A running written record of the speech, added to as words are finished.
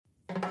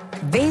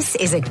This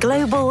is a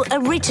Global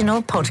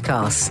Original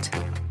Podcast.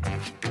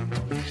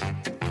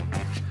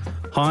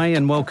 Hi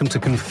and welcome to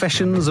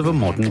Confessions of a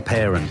Modern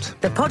Parent.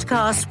 The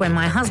podcast where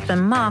my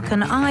husband Mark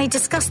and I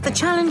discuss the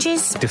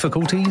challenges,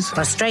 difficulties,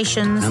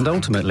 frustrations, and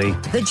ultimately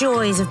the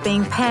joys of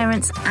being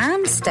parents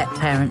and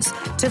step-parents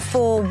to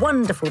 4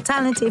 wonderful,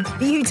 talented,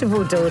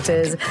 beautiful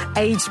daughters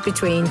aged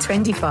between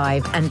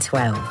 25 and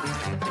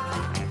 12.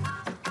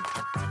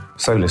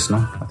 So,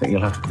 listener, I think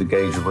you'll have to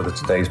gauge of whether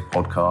today's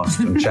podcast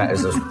and chat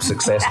is a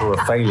success or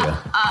a failure.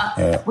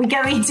 We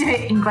go into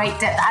it in great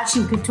depth.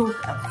 Actually, we could talk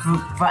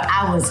for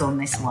hours on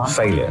this one.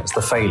 Failure. It's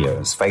the failure.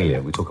 It's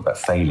failure. We talk about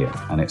failure,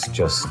 and it's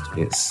just,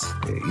 there's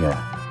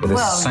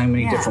so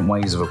many different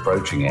ways of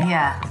approaching it.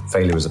 Yeah.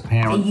 Failure as a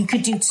parent. You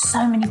could do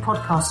so many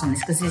podcasts on this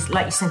because,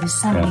 like you said, there's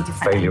so many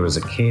different. Failure as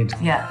a kid.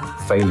 Yeah.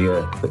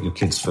 Failure that your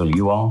kids feel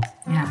you are.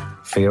 Yeah.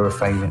 Fear of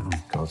failure.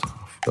 Oh, God.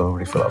 I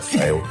already feel like I've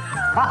failed.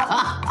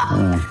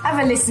 Have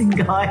a listen,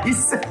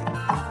 guys.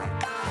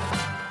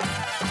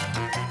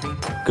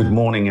 Good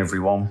morning,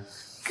 everyone.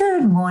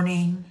 Good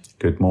morning.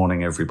 Good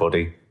morning,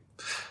 everybody.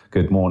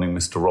 Good morning,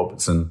 Mr.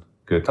 Robertson.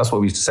 Good. That's what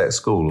we used to say at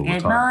school all the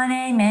time. Good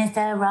morning,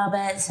 Mr.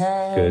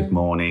 Robertson. Good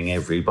morning,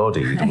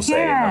 everybody. You'd all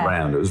say it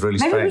around. It was really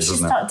strange, Maybe we should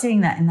start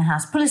doing that in the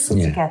house. Pull us all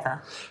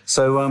together.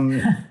 So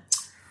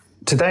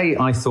today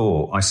I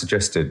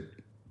suggested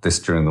this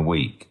during the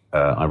week.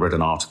 I read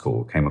an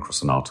article, came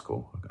across an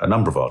article, a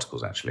number of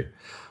articles actually,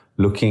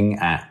 looking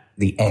at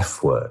the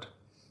F word.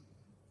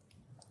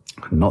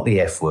 Not the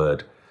F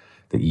word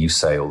that you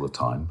say all the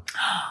time.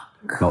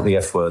 Not the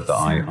F word that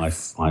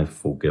I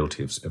fall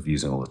guilty of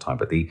using all the time,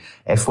 but the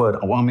F word,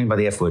 what I mean by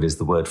the F word is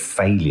the word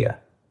failure.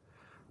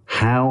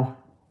 How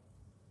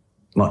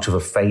much of a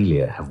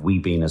failure have we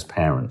been as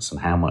parents, and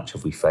how much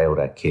have we failed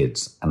our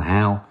kids, and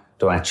how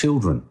do our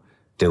children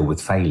deal with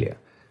failure?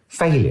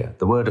 Failure,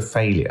 the word of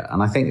failure.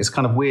 And I think it's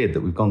kind of weird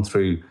that we've gone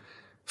through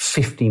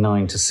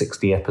 59 to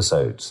 60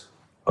 episodes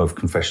of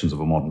Confessions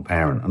of a Modern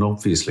Parent. And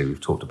obviously we've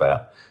talked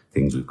about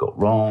things we've got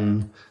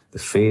wrong, the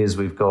fears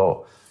we've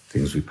got,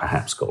 things we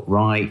perhaps got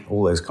right,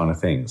 all those kind of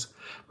things.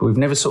 But we've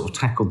never sort of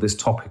tackled this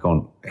topic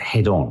on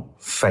head on,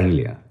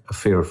 failure, a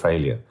fear of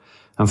failure.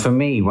 And for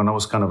me, when I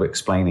was kind of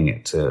explaining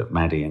it to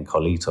Maddie and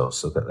Carlitos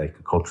so that they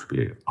could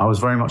contribute, I was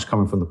very much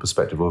coming from the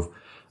perspective of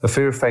a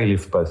fear of failure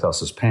for both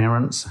us as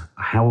parents.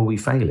 How are we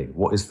failing?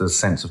 What is the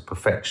sense of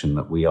perfection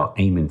that we are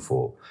aiming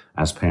for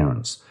as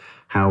parents?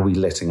 How are we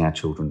letting our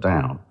children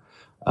down?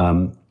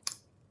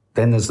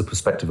 Then there's the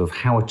perspective of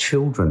how are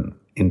children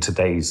in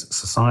today's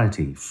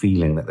society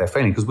feeling that they're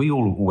failing? Because we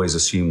all always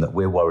assume that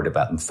we're worried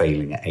about them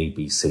failing at A,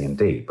 B, C, and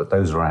D, but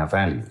those are our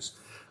values.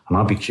 And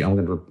I'm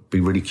going to be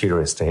really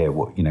curious to hear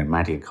what,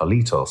 Maddie and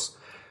Carlitos,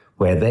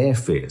 where their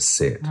fears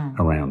sit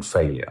around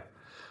failure.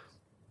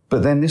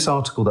 But then this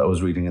article that I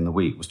was reading in the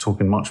week was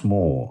talking much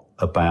more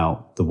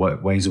about the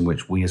ways in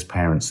which we as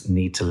parents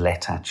need to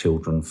let our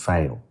children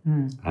fail.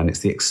 And it's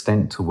the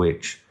extent to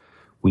which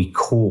we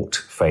court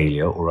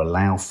failure or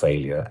allow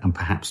failure and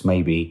perhaps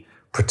maybe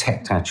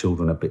protect our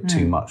children a bit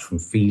too much from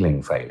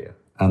feeling failure.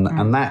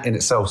 And that in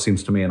itself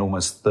seems to me an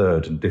almost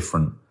third and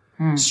different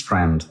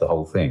strand to the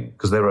whole thing.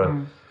 Because there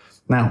are...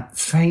 Now,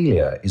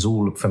 failure is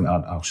all...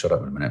 I'll shut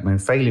up in a minute. I mean,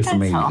 failure for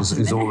me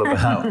is all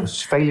about...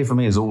 Failure for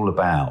me is all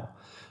about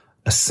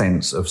a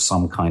sense of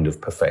some kind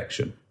of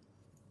perfection.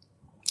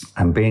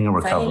 And being a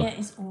recovery... Failure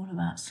is all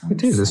about something.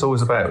 It is. It's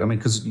always about...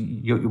 because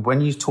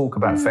when you talk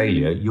about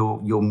failure,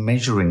 you're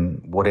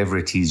measuring whatever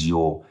it is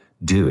you're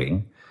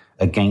doing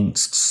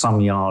against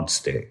some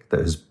yardstick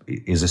that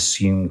is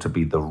assumed to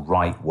be the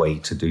right way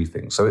to do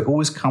things. So it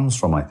always comes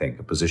from, I think,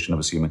 a position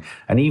of assuming...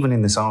 And even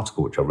in this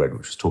article, which I read,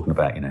 which was talking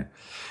about,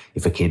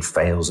 if a kid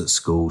fails at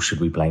school, should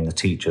we blame the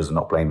teachers and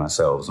not blame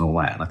ourselves and all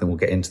that? And I think we'll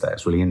get into that.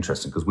 It's really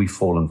interesting because we've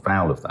fallen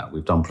foul of that.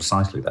 We've done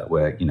precisely that,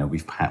 where,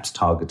 we've perhaps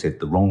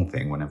targeted the wrong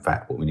thing when in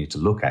fact what we need to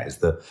look at is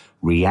the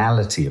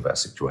reality of our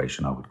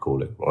situation, I would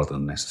call it, rather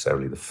than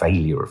necessarily the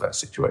failure of our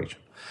situation.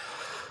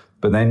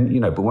 But then,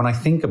 but when I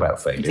think about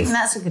failure... I think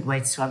that's a good way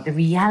to describe the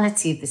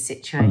reality of the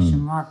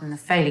situation rather than the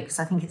failure, because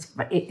I think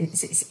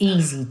it's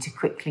easy to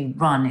quickly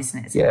run,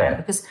 isn't it?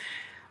 Because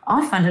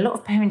I find a lot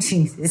of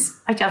parenting is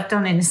I've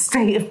done in a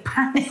state of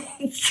panic.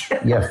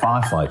 Yeah,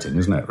 firefighting,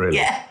 isn't it, really?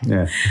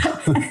 Yeah.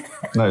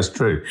 No, it's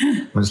true. I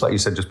mean, it's like you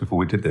said just before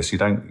we did this, you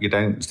don't,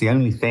 it's the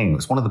only thing,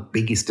 it's one of the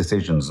biggest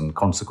decisions and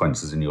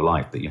consequences in your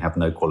life that you have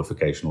no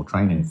qualification or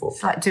training for.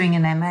 It's like doing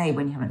an MA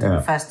when you haven't done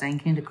the first day in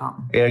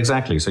kindergarten. Yeah,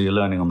 exactly. So you're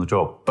learning on the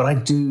job. But I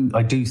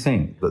do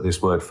think that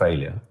this word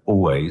failure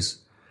always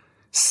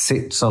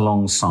sits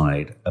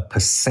alongside a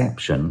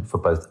perception for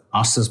both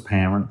us as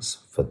parents,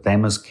 for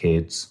them as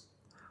kids,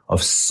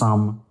 of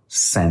some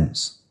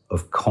sense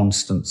of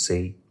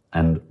constancy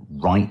and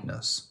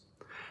rightness.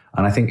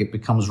 And I think it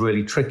becomes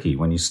really tricky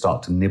when you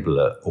start to nibble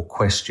at or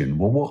question,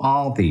 well, what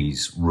are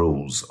these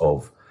rules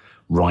of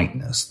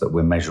rightness that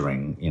we're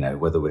measuring,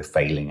 whether we're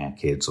failing our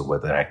kids or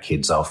whether our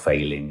kids are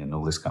failing and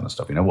all this kind of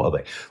stuff? What are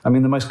they? I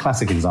mean, the most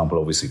classic example,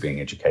 obviously,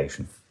 being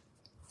education.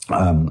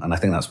 And I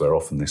think that's where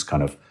often this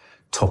kind of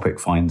topic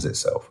finds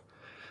itself.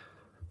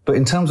 But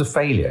in terms of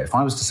failure, if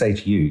I was to say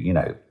to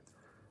you,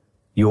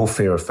 your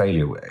fear of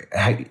failure,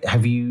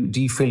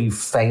 do you feel you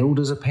failed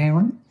as a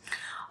parent?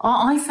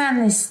 I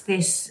found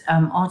this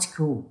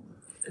article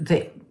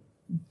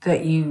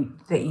that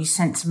you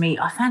sent to me.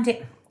 I found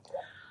it.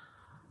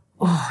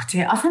 Oh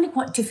dear, I found it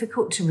quite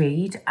difficult to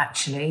read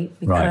actually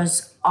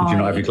because Did you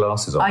not have your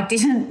glasses on? I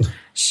didn't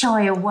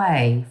shy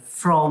away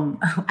from,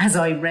 as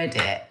I read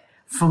it,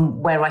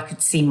 from where I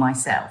could see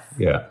myself.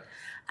 Yeah,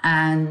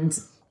 and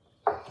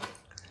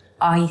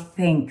I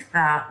think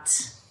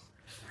that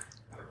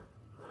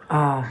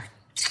there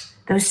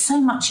was so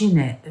much in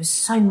it. There was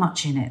so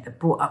much in it that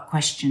brought up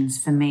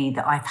questions for me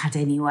that I've had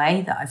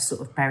anyway, that I've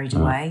sort of buried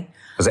away.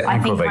 Has it I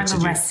think I'm aggravated a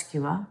you?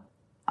 rescuer.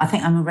 I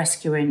think I'm a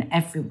rescuer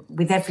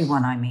with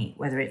everyone I meet,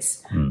 whether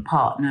it's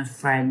partner,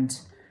 friend,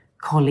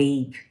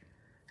 colleague,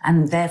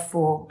 and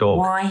therefore, Dog.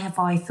 why have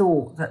I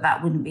thought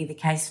that wouldn't be the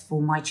case for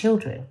my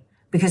children?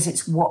 Because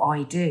it's what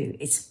I do.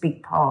 It's a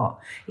big part.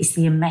 It's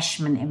the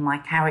enmeshment in my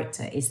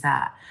character is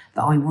that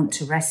I want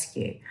to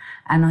rescue.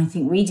 And I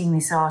think reading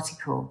this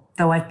article,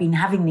 though I've been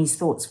having these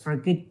thoughts for a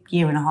good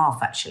year and a half,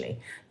 actually,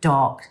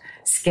 dark,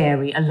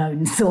 scary,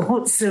 alone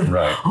thoughts of,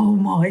 oh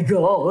my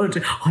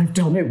God, I've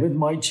done it with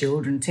my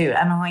children too.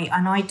 And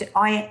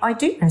I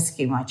do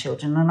rescue my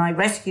children, and I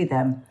rescue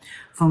them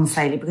from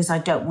failure because I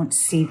don't want to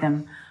see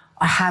them.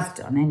 I have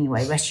done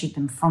anyway, rescued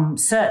them from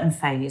certain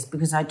failures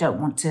because I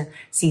don't want to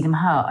see them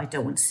hurt. I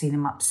don't want to see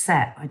them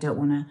upset. I don't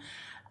want to.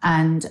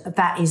 And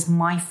that is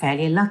my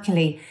failure.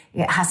 Luckily,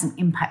 it hasn't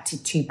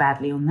impacted too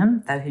badly on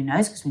them, though who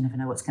knows, because we never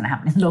know what's going to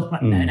happen in the long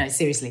run. No,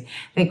 seriously.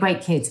 They're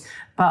great kids.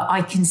 But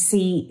I can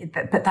see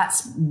that, but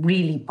that's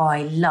really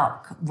by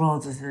luck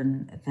rather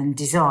than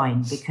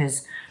design,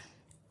 because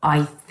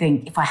I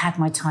think if I had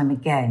my time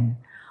again,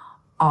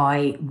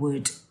 I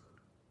would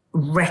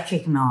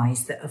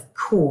recognise that, of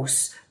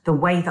course, the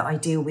way that I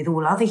deal with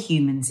all other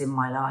humans in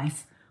my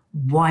life,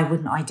 why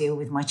wouldn't I deal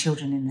with my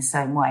children in the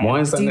same way? Why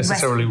is that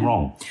necessarily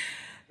wrong?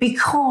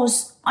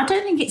 Because I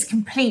don't think it's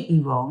completely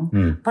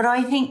wrong, but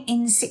I think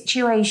in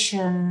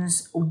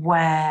situations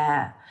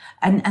where,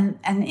 and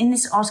in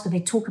this article they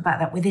talk about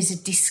that, where there's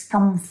a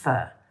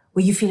discomfort,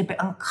 where you feel a bit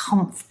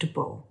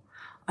uncomfortable.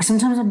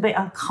 Sometimes I'm a bit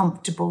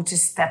uncomfortable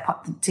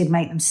to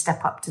make them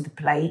step up to the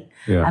plate,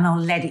 and I'll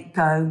let it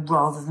go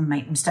rather than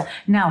make them step.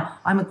 Now,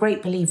 I'm a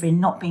great believer in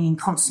not being in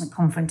constant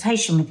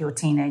confrontation with your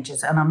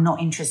teenagers, and I'm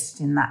not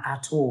interested in that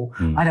at all.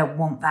 I don't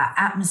want that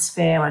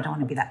atmosphere. I don't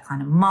want to be that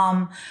kind of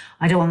mum.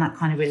 I don't want that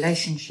kind of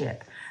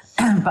relationship.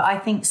 But I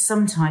think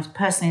sometimes,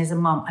 personally, as a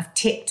mum, I've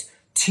tipped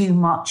too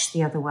much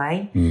the other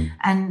way.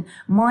 And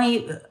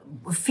my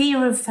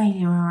fear of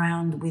failure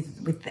around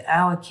with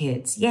our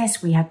kids,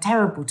 yes, we had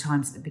terrible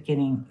times at the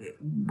beginning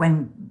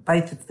when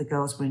both of the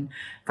girls were in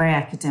very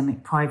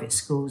academic private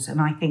schools,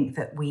 and I think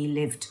that we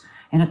lived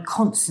in a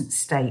constant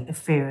state of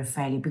fear of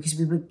failure because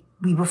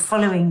we were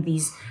following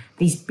these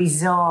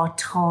bizarre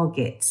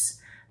targets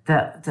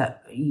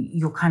that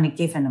you're kind of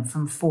given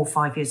from 4 or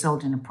 5 years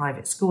old in a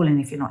private school, and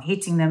if you're not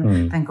hitting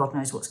them, then God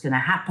knows what's going to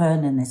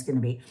happen, and there's going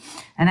to be...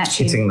 And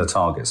actually, hitting the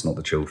targets, not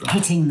the children.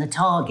 Hitting the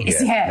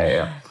targets,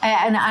 yeah.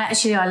 And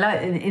actually, I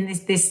like in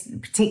this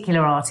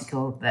particular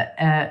article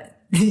that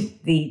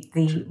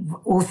the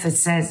author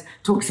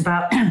talks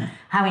about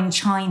how in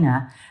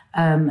China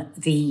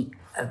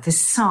the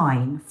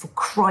sign for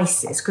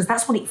crisis, because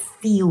that's what it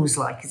feels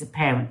like as a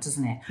parent,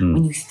 doesn't it?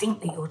 When you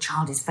think that your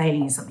child is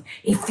failing in something,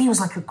 it feels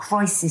like a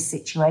crisis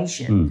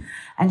situation.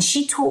 And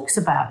she talks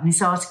about in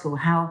this article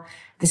how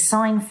the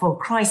sign for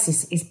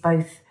crisis is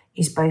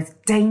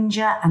both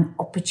danger and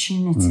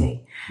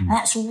opportunity. And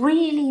that's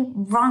really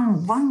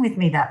rung with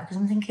me, that, because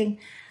I'm thinking,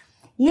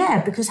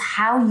 because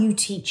how you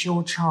teach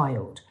your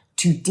child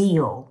to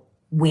deal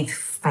with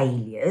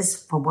failures,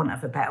 for want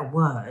of a better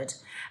word,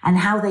 and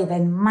how they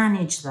then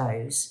manage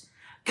those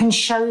can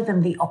show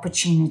them the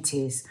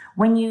opportunities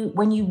when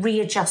you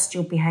readjust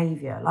your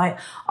behaviour. Like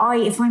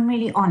if I'm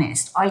really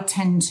honest, I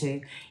tend to,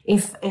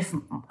 if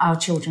our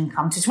children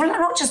come to us, well,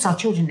 not just our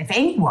children, if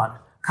anyone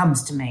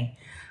comes to me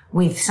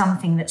with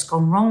something that's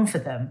gone wrong for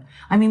them,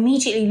 I'm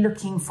immediately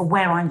looking for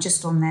where I'm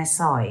just on their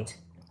side.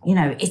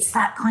 It's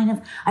that kind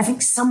of, I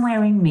think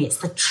somewhere in me, it's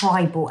the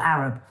tribal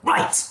Arab.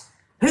 Right.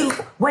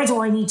 Where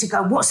do I need to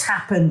go? What's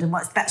happened? And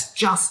that's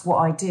just what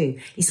I do.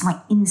 It's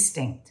my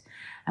instinct.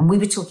 And we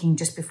were talking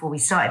just before we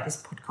started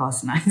this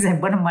podcast, and I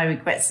said one of my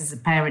regrets as a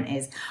parent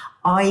is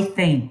I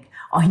think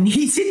I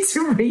needed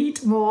to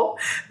read more,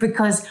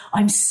 because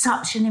I'm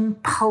such an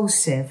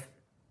impulsive,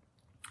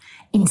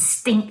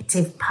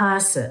 instinctive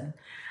person.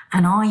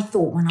 And I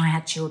thought when I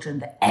had children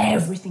that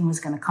everything was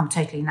going to come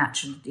totally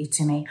naturally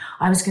to me.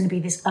 I was going to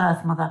be this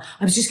earth mother.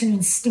 I was just going to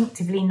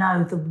instinctively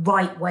know the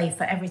right way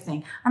for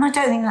everything. And I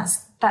don't think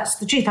that's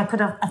the truth. I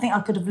think I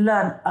could have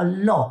learned a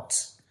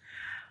lot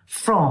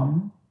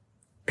from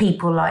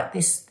people like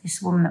this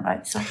woman that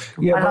wrote this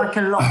article. I like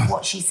a lot of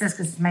what she says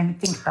because it's made me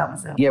think about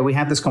myself. Yeah, we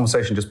had this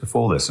conversation just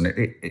before this, and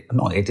it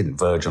didn't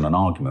verge on an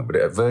argument, but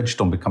it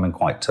verged on becoming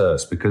quite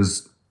terse,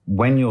 because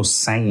when you're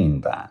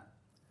saying that,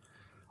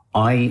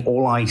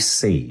 all I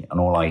see and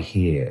all I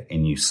hear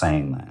in you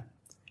saying that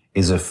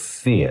is a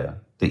fear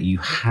that you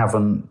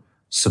haven't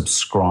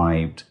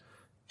subscribed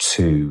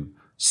to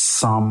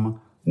some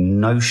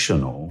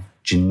notional,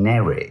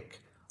 generic,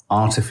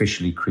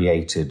 artificially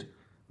created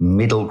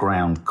middle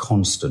ground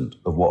constant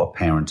of what a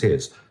parent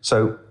is.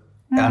 So,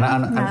 no.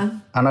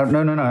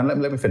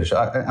 Let me finish.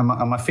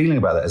 My feeling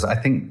about that is I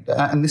think,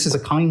 and this is a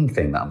kind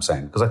thing that I'm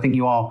saying, because I think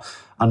you are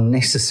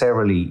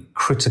unnecessarily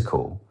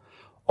critical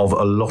of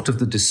a lot of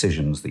the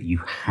decisions that you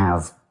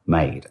have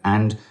made.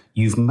 And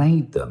we've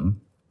made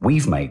them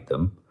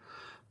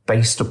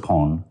based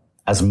upon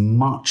as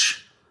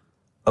much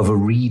of a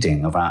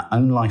reading of our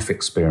own life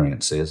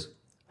experiences,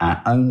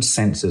 our own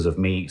senses of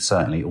me,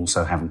 certainly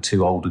also having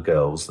two older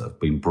girls that have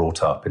been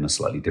brought up in a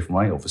slightly different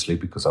way, obviously,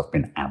 because I've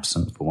been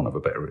absent, for want of a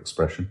better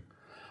expression.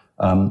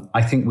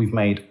 I think we've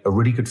made a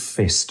really good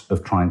fist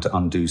of trying to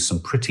undo some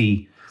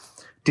pretty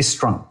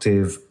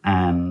destructive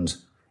and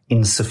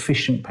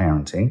insufficient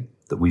parenting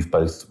that we've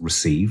both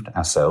received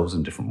ourselves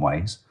in different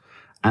ways.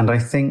 And I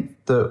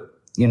think that,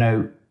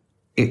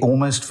 it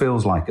almost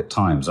feels like at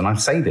times, and I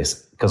say this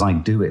because I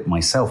do it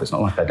myself, it's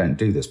not like I don't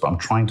do this, but I'm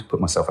trying to put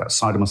myself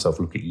outside of myself,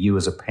 look at you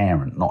as a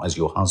parent, not as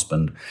your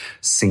husband,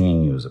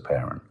 seeing you as a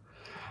parent.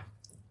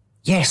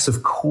 Yes,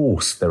 of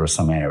course, there are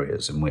some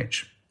areas in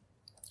which,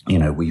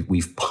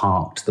 we've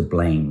parked the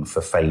blame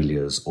for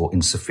failures or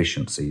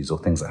insufficiencies or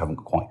things that haven't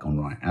quite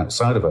gone right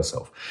outside of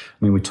ourselves.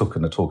 I mean, we took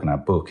a talk in our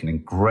book and in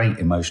great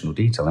emotional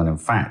detail. And in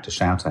fact, a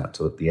shout out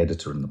to the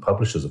editor and the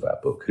publishers of our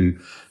book who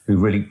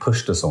really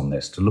pushed us on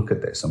this, to look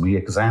at this. And we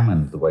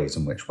examined the ways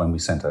in which, when we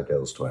sent our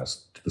girls to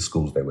the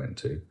schools they went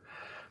to,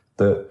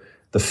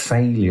 the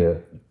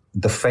failure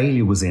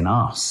was in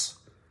us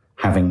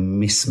having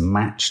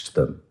mismatched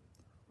them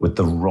with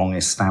the wrong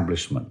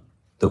establishment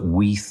that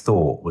we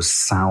thought was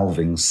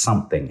salving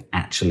something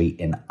actually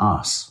in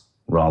us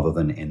rather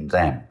than in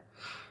them.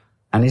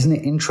 And isn't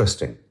it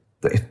interesting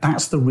that if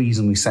that's the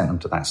reason we sent them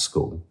to that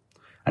school,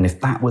 and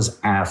if that was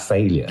our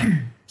failure,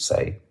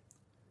 say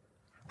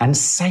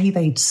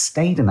they'd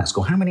stayed in that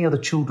school, how many other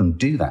children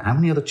do that? How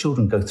many other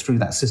children go through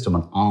that system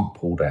and aren't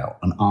pulled out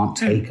and aren't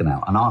taken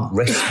out and aren't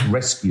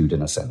rescued,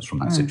 in a sense, from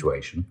that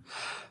situation?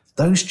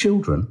 Those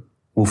children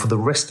will, for the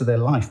rest of their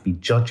life, be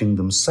judging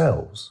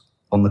themselves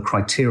on the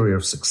criteria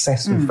of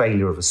success and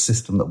failure of a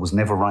system that was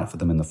never right for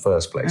them in the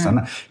first place. And,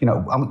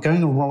 I'm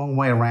going a long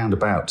way around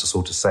about to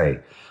sort of say,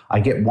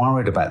 I get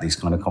worried about these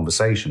kind of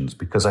conversations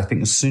because I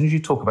think as soon as you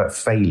talk about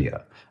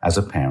failure as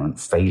a parent,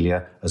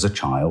 failure as a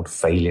child,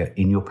 failure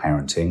in your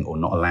parenting or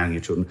not allowing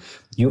your children,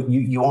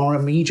 you are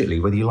immediately,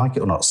 whether you like it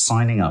or not,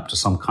 signing up to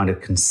some kind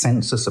of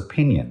consensus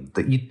opinion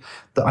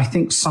that I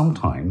think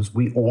sometimes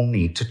we all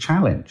need to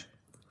challenge.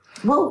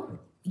 Well,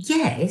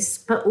 yes,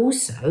 but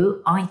also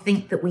I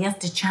think that we have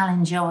to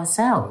challenge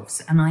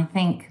ourselves. And I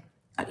think,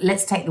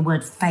 let's take the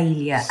word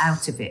failure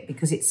out of it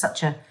because it's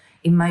such a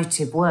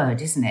emotive word,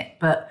 isn't it?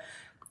 But,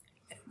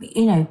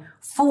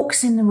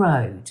 forks in the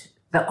road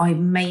that I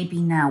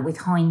maybe now, with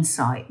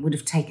hindsight, would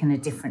have taken a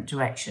different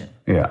direction.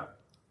 Yeah.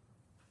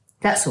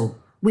 That's all.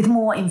 With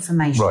more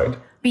information. Right.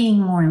 Being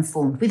more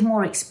informed, with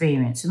more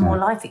experience, and more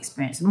life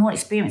experience, and more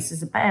experience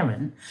as a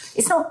parent.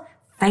 It's not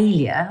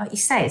failure, like you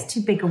say, it's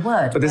too big a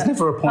word. But there's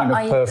never a point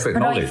of perfect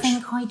knowledge. But I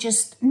think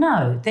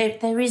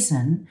there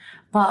isn't.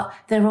 But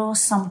there are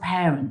some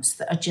parents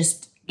that are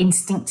just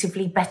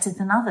instinctively better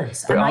than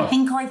others. And I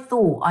think I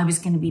thought I was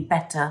going to be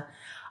better,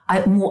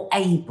 more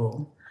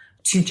able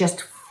to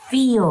just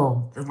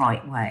feel the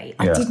right way.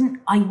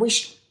 I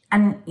wish,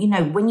 and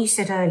when you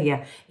said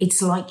earlier,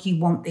 it's like you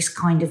want this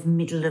kind of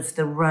middle of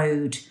the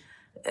road,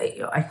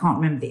 I can't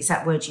remember the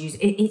exact word you used.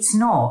 It's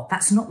not,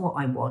 that's not what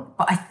I want.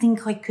 But I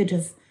think I could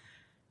have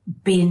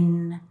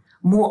been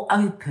more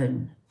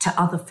open to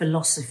other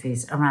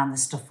philosophies around the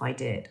stuff I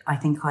did. I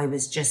think I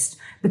was just,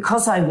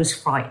 because I was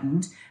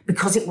frightened,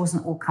 because it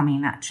wasn't all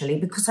coming naturally,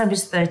 because I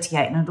was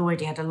 38 and I'd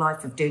already had a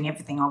life of doing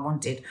everything I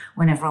wanted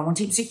whenever I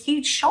wanted. It was a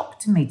huge shock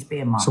to me to be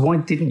a mum. So why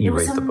didn't you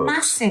read the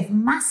books? It was a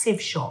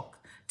massive shock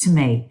to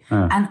me.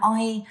 And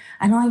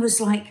I was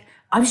like,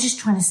 I was just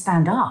trying to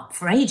stand up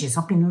for ages.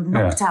 I've been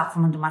knocked out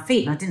from under my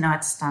feet and I didn't know how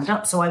to stand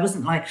up. So I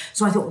wasn't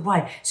so I thought,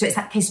 right, so it's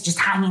that case of just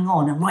hanging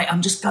on and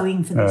I'm just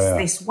going for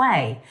this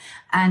way.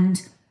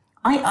 And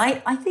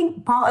I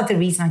think part of the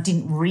reason I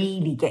didn't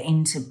really get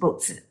into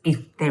books, if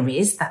there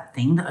is that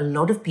thing that a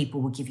lot of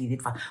people will give you the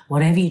advice,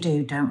 whatever you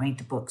do, don't read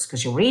the books,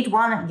 because you'll read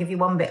one and give you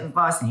one bit of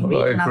advice and you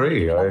read another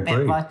bit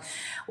of advice.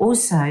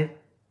 Also,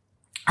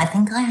 I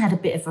think I had a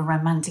bit of a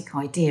romantic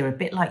idea, a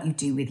bit like you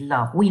do with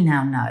love. We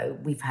now know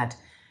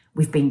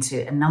we've been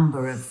to a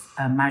number of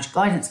marriage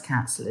guidance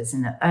counsellors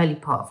in the early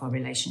part of our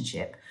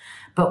relationship.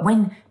 But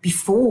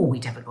before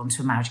we'd ever gone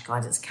to a marriage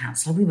guidance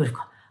counsellor, we would have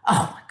gone,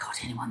 oh my God,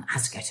 anyone that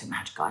has to go to a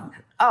marriage guidance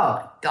counsellor. Oh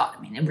my God,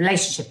 I mean, a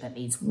relationship that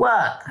needs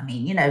work. I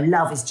mean,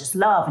 love is just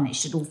love and it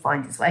should all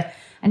find its way.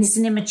 And it's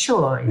an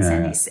immature,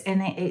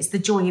 it's the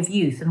joy of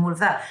youth and all of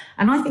that.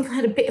 And I think I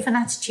had a bit of an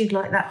attitude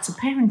like that to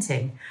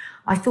parenting.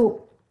 I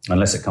thought,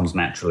 unless it comes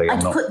naturally.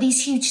 I'd put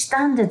these huge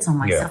standards on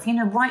myself.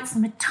 Right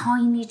from a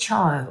tiny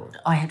child,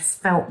 I had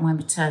felt my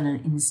maternal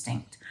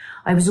instinct.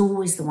 I was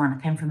always the one.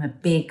 I came from a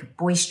big,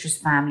 boisterous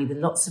family with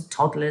lots of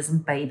toddlers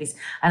and babies.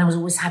 And I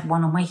always had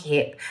one on my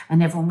hip.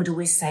 And everyone would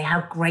always say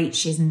how great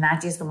she is.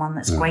 Nadia's the one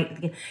that's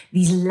great.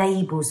 These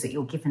labels that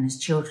you're given as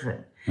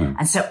children.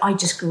 And so I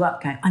just grew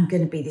up going, I'm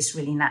going to be this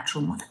really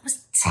natural mother. That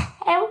was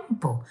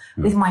terrible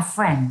with my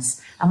friends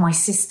and my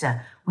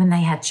sister when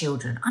they had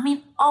children. I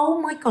mean,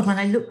 oh my God, when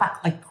I look back,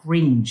 I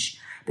cringe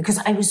because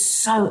I was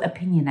so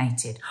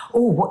opinionated.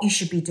 Oh, what you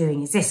should be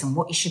doing is this and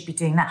what you should be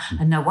doing that.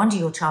 And no wonder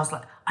your child's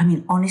like, I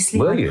mean, honestly.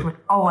 Were you?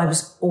 Oh, I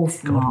was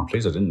awful. God,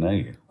 please, I didn't know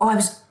you. Oh, I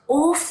was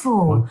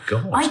awful. Oh,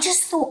 God. I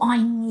just thought I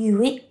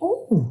knew it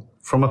all.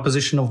 From a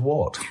position of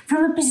what?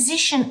 From a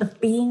position of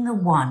being the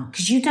one,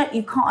 because you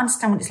can't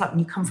understand what it's like when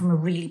you come from a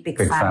really big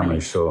family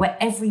sure. where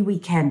every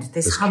weekend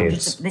there's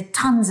hundreds, there's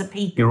tons of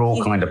people. You're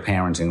all kind of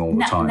parenting all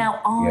the time.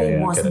 Now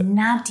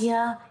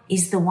Nadia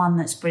is the one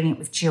that's brilliant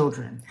with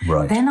children.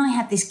 Right. Then I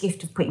had this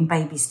gift of putting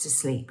babies to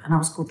sleep, and I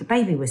was called the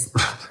baby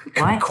whisperer.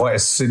 Right? Quite a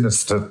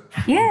sinister,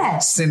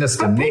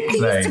 People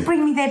nickname. used to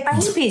bring me their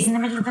babies in the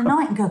middle of the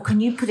night and go, "Can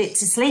you put it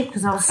to sleep?"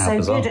 Because I was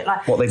so good at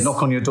like. What, they'd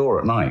knock on your door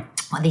at night?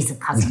 Well, these are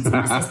cousins of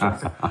my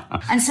sister.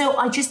 And so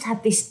I just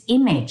had this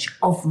image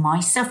of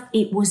myself.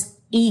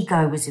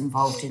 Ego was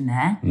involved in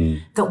there.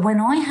 That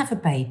when I have a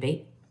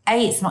baby,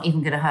 it's not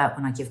even going to hurt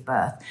when I give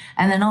birth.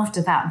 And then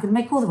after that, I'm going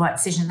to make all the right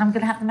decisions and I'm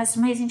going to have the most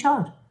amazing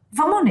child. If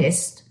I'm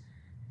honest,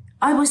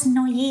 I was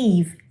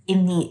naive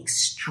in the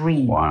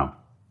extreme. Wow.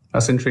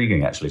 That's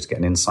intriguing, actually, to get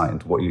an insight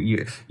into what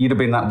you'd have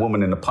been that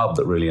woman in the pub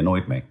that really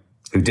annoyed me,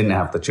 who didn't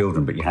have the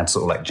children, but you had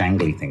sort of like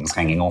jangly things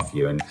hanging off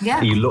you, and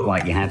you looked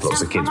like you had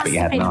lots of kids, but you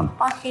had none.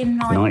 Fucking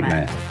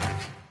nightmare.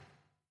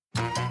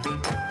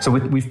 So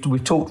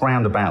we've talked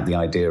round about the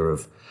idea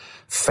of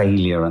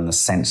failure and the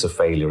sense of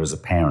failure as a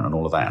parent and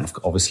all of that. And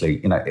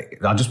obviously,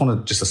 I just want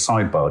to just a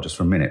sidebar just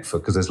for a minute,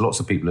 because there's lots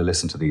of people who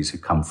listen to these who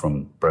come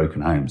from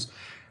broken homes.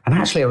 And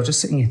actually, I was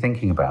just sitting here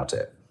thinking about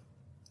it,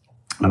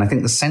 and I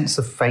think the sense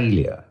of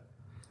failure.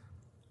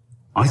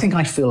 I think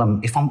I feel,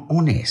 if I'm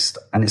honest,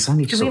 and it's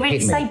only just Do we really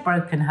say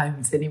broken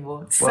homes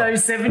anymore? It's so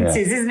 70s,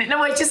 isn't it?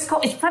 No, it's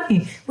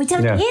funny. We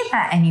don't hear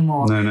that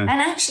anymore. No. And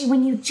actually,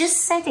 when you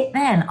just said it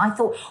then, I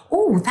thought,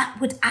 that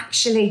would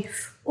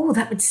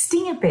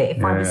sting a bit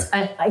if I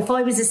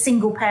was a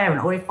single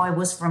parent, or if I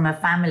was from a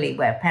family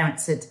where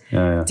parents had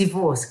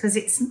divorced, because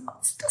it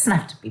doesn't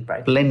have to be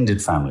broken.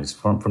 Blended families,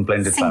 from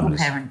blended families. Single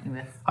parent, you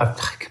were. I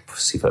can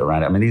pussyfoot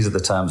around it. I mean, these are the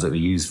terms that were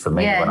used for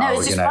me. Yeah,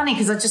 it's just funny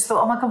because I just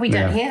thought, oh my God, we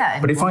don't hear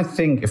that anymore.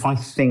 But if I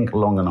think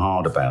long and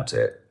hard about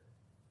it,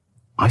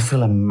 I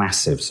feel a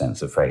massive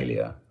sense of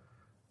failure,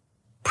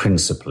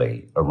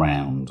 principally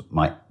around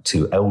my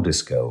two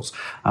eldest girls.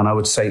 And I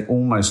would say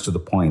almost to the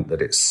point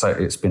that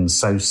it's been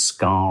so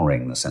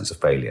scarring, the sense of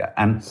failure,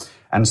 and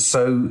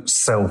so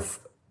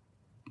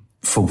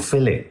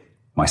self-fulfilling,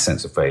 my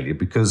sense of failure,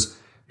 because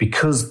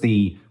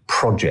the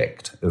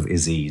project of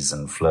Izzy's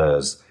and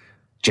Fleur's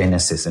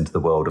genesis into the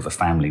world of a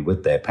family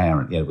with their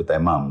parent, with their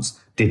mums,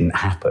 didn't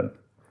happen.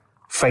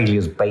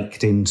 Failure's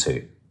baked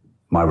into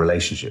my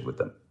relationship with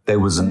them. There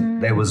was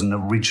an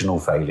original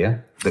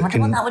failure. I wonder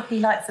what that would be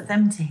like for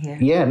them to hear.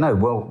 Yeah, no,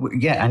 well,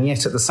 yeah, and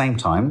yet at the same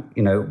time,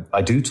 I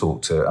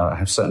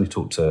have certainly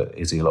talked to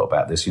Izzy a lot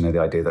about this, the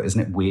idea that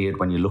isn't it weird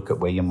when you look at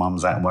where your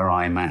mum's at and where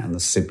I'm at and the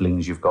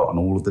siblings you've got and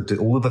all of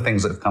the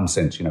things that have come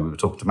since, we were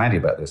talking to Maddie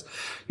about this,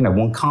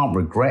 one can't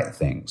regret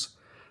things.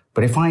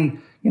 But if I,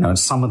 and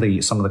some of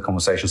the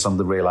conversations, some of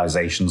the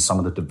realizations, some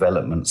of the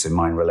developments in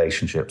my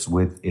relationships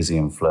with Izzy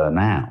and Fleur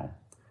now,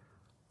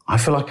 I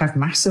feel like I've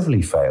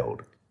massively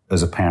failed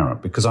as a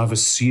parent, because I've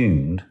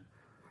assumed,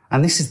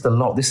 and this is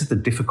the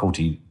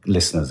difficulty,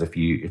 listeners, if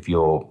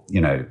you're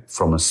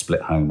from a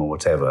split home or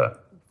whatever,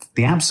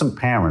 the absent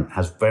parent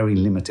has very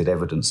limited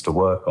evidence to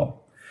work on.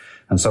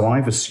 And so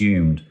I've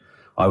assumed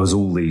I was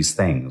all these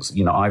things.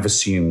 I've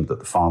assumed that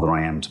the father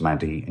I am to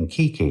Maddie and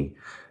Kiki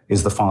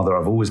is the father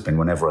I've always been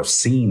whenever I've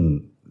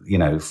seen,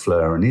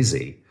 Fleur and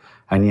Izzy.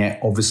 And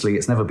yet, obviously,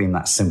 it's never been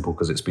that simple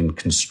because it's been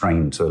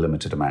constrained to a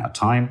limited amount of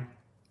time.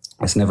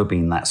 It's never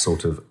been that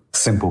sort of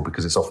simple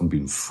because it's often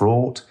been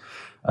fraught.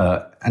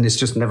 And it's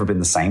just never been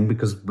the same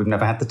because we've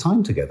never had the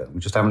time together. We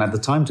just haven't had the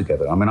time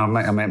together. I mean, I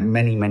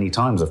many, many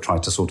times I've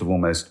tried to sort of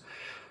almost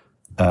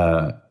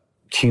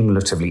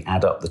cumulatively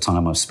add up the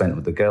time I've spent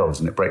with the girls,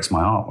 and it breaks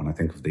my heart when I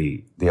think of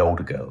the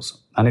older girls.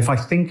 And if I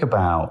think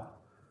about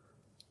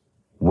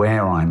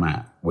where I'm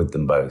at with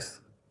them both,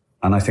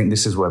 and I think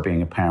this is where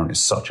being a parent is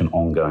such an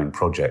ongoing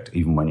project,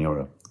 even when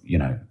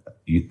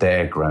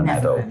they're grown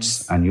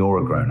adults and you're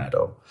a grown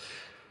adult,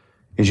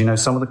 is,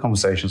 some of the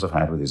conversations I've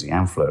had with Izzy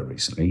and Fleur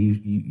recently,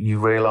 you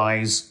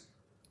realise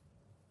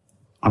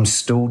I'm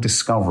still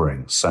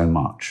discovering so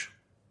much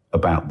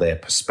about their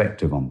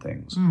perspective on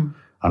things. And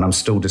I'm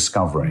still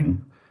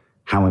discovering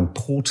how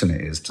important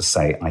it is to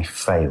say, I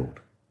failed.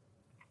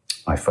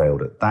 I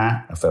failed at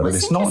that. I failed at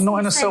this. Not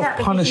in a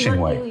self-punishing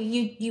way.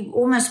 You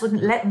almost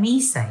wouldn't let me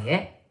say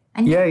it.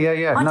 And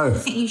yeah. I don't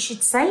think you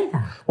should say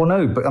that. Well,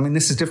 no, but I mean,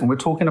 this is different. We're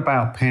talking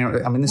about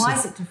parent. I mean, Why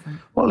is it different?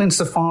 Well,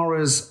 insofar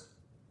as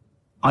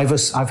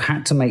I've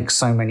had to make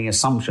so many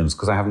assumptions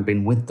because I haven't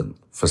been with them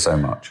for so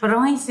much. But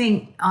I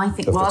think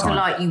rather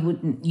like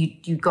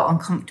you got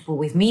uncomfortable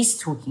with me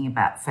talking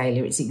about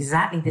failure. It's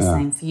exactly the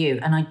same for you.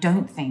 And I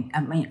don't think,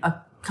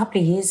 a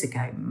couple of years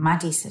ago,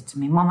 Maddie said to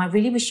me, Mum, I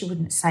really wish you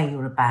wouldn't say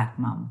you're a bad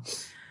mum.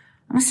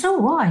 And I said, oh,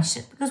 why? She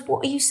said, because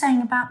what are you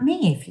saying about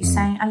me? If you're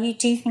saying,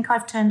 do you think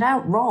I've turned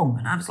out wrong?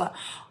 And I was like,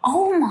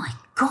 oh my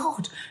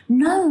God,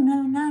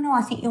 no.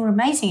 I think you're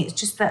amazing. It's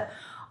just that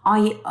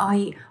I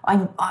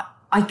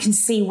can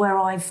see where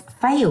I've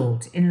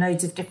failed in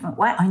loads of different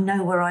ways. I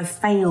know where I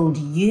failed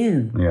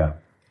you. Yeah.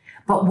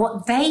 But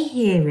what they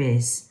hear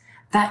is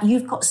that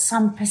you've got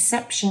some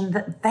perception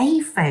that they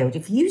failed.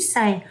 If you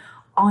say,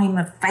 I'm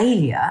a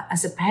failure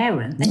as a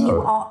parent, then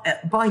you are,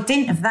 by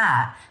dint of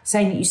that,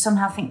 saying that you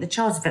somehow think the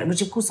child's a failure,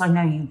 which of course I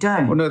know you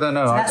don't. Well, no.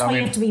 So that's why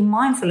you have to be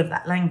mindful of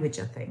that language,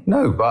 I think.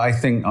 No, but I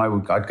think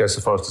I'd go so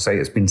far as to say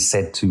it's been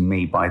said to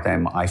me by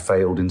them, I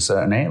failed in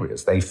certain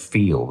areas. They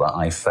feel that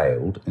I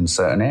failed in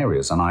certain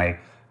areas, and I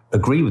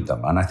agree with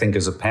them. And I think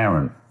as a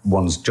parent,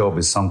 one's job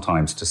is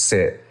sometimes to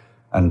sit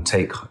and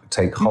take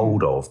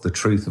hold of the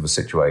truth of a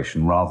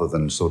situation rather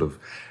than sort of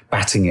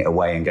batting it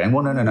away and going,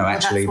 well, no,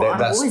 actually,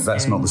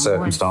 that's not the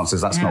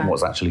circumstances. That's not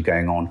what's actually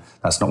going on.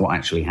 That's not what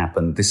actually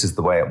happened. This is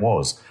the way it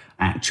was.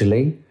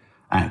 Actually.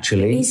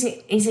 Is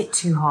it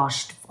too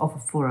harsh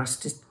for us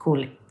to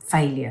call it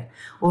failure?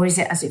 Or is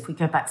it, as if we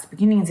go back to the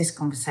beginning of this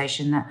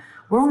conversation, that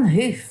we're on the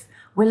hoof?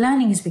 We're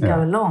learning as we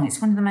go along. It's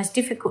one of the most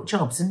difficult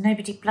jobs and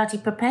nobody bloody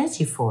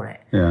prepares you for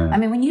it. Yeah. I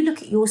mean, when you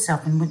look at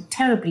yourself and what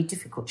terribly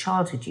difficult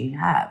childhood you'd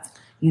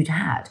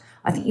had,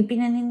 I think you've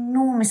been an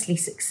enormously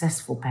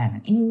successful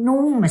parent,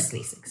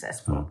 enormously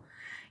successful.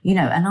 You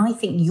know, and I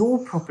think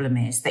your problem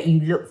is that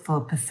you look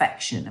for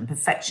perfection, and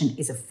perfection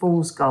is a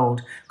fool's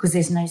gold because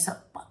there's no such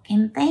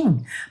fucking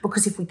thing.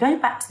 Because if we go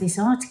back to this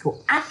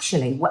article,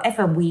 actually,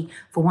 whatever we,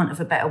 for want of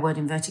a better word,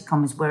 inverted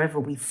commas, wherever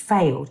we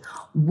failed,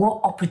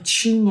 what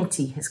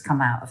opportunity has come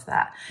out of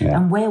that? Yeah.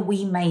 And where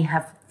we may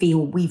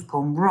feel we've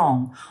gone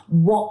wrong,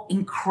 what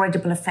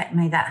incredible effect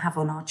may that have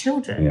on our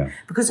children? Yeah.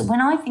 Because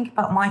when I think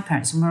about my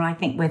parents and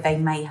where they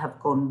may have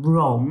gone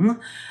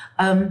wrong,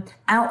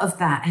 out of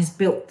that has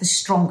built the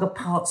stronger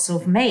parts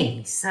of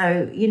me.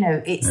 So, you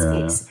know, it's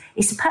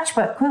a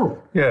patchwork quilt.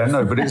 Yeah,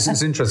 no, but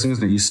it's interesting,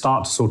 isn't it? You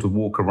start to sort of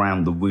walk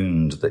around the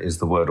wound that is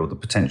the word, or the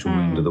potential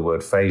wound of the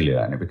word failure,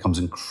 and it becomes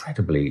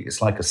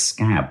it's like a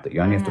scab that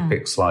you only have to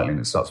pick slightly and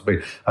it starts to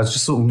bleed. I was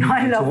just sort of...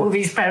 I love all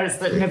these parents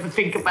that never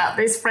think about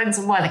this, friends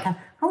of mine, they go,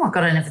 oh my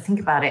God, I never think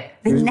about it.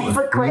 They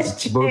never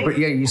question it. But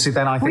yeah, you see,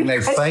 then I think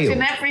they've failed.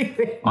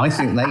 Everything. I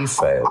think they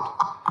failed.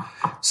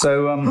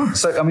 So,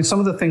 I mean, some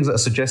of the things that are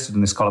suggested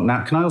in this column.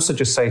 Now, can I also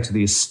just say to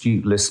the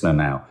astute listener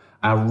now,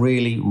 our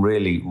really,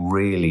 really,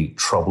 really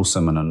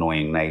troublesome and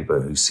annoying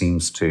neighbour who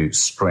seems to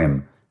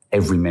scream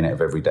every minute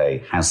of every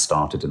day has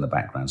started in the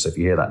background. So if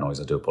you hear that noise,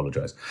 I do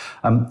apologise.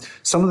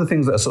 Some of the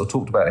things that are sort of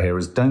talked about here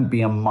is don't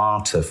be a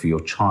martyr for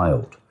your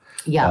child.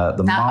 Yeah,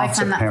 I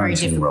find that very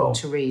difficult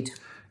to read.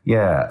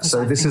 Yeah,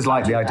 so this is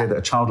like the idea that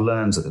a child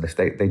learns that if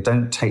they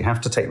don't have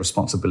to take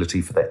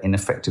responsibility for their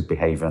ineffective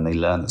behaviour, and they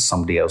learn that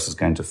somebody else is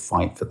going to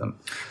fight for them.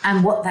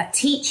 And what that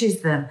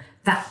teaches them,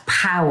 that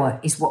power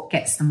is what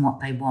gets them what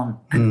they want.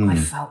 And I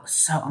felt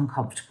so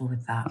uncomfortable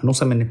with that. And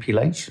also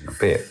manipulation a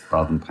bit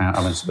rather than power. I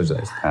mean, I suppose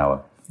that is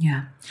power.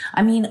 Yeah.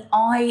 I mean,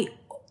 what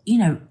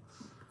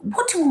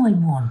do I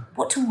want?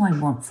 What do I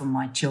want from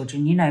my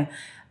children? You know,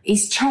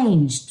 it's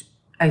changed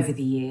over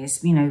the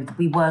years. You know,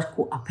 we were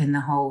caught up in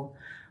the whole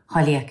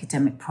highly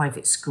academic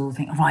private school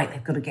thing. Right,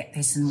 they've got to get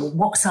this, and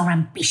what's our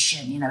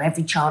ambition? You know,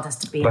 every child has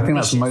to be ambitious. I think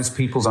that's most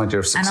people's idea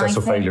of success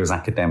or failure is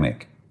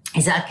academic.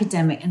 Is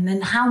academic, and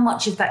then how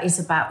much of that is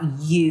about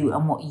you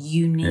and what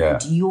you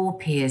need your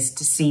peers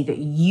to see that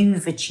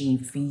you've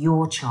achieved for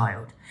your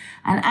child.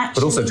 And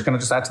actually, but also, can I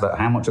just add to that,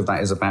 how much of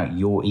that is about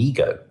your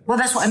ego? Well,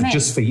 that's what I mean.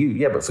 Just for you,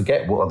 yeah, but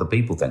forget what other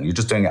people think. You're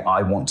just doing it,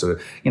 I want to,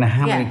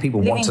 how many people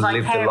want to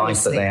live the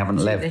life that they haven't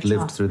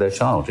lived through their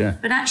child, yeah.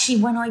 But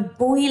actually, when I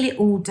boil it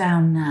all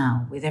down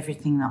now with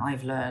everything that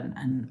I've learned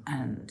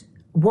and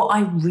what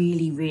I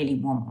really, really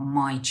want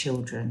my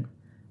children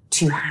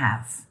to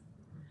have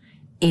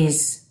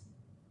is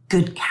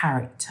good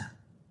character.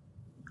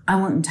 I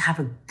want them to have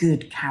a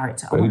good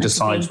character. But who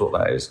decides what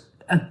that is?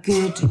 A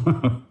good...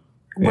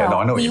 Well,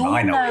 I know what you mean.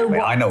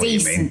 I know what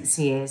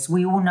decency is.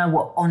 We all know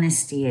what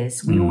honesty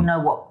is. We all know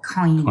what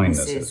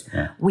kindness is.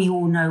 Yeah. We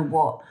all know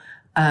what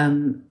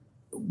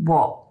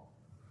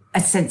a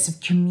sense of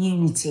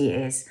community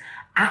is.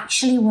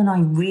 Actually, when I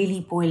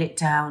really boil it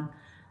down,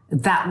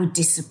 that would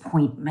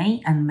disappoint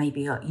me. And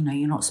maybe, you're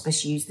not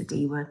supposed to use the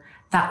D word.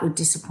 That would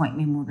disappoint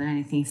me more than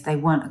anything if they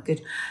weren't a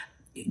good...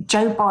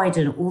 Joe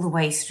Biden, all the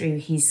way through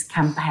his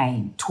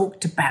campaign,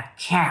 talked about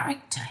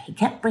character. He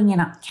kept bringing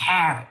up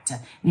character.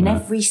 In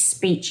every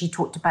speech, he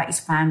talked about his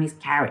family's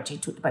character. He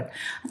talked about...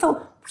 I thought,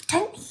 we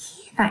don't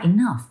hear that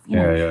enough.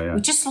 We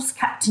just lost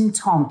Captain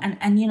Tom. And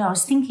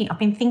I've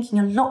been thinking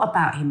a lot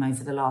about him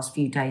over the last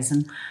few days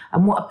and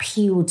what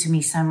appealed to me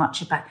so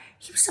much about...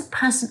 He was a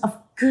person of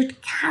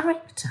good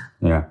character.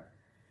 Yeah.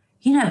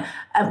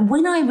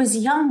 When I was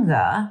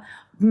younger,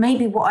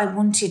 maybe what I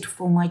wanted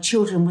for my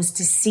children was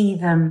to see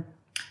them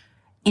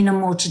in a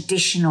more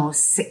traditional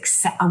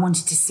success. I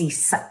wanted to see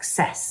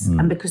success.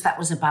 And because that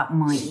was about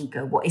my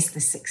ego, what is the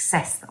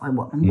success that I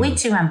want? And we're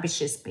too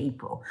ambitious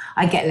people.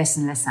 I get less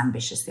and less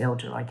ambitious the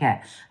older I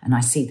get. And I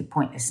see the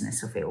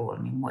pointlessness of it all. I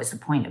mean, what is the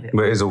point of it?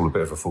 Well, it is all a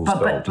bit of a false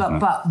goal,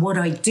 but what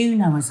I do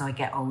know as I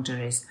get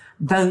older is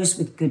those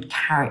with good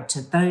character,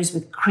 those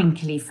with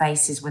crinkly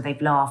faces where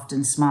they've laughed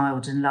and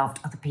smiled and loved,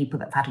 are the people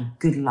that have had a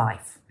good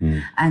life.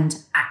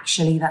 And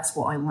actually, that's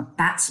what I want.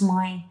 That's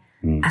my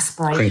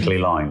aspiration. Crinkly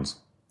lines.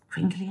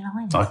 Crinkly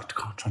lines. I'm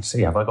trying to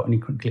see, have I got any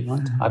crinkly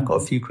lines? I've got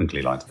a few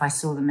crinkly lines. If I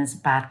saw them as a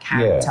bad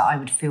character, I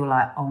would feel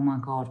like, oh my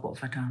God, what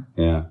have I done?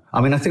 Yeah. I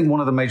mean, I think one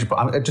of the major...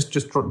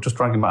 Just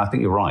dragging back, I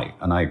think you're right,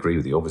 and I agree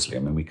with you, obviously. I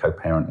mean, we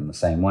co-parent in the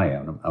same way.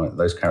 I mean,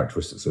 those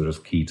characteristics are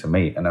just key to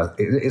me. And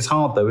it's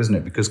hard, though, isn't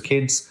it? Because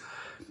kids...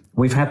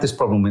 We've had this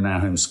problem in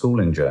our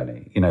homeschooling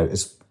journey.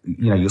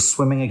 You're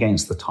swimming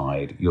against the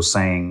tide. You're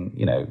saying,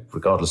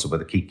 regardless of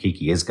whether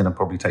Kiki is going to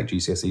probably take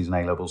GCSEs and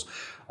A-levels,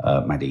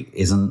 Maddie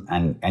isn't.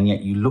 And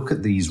yet you look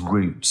at these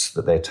routes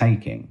that they're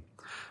taking.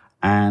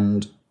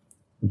 And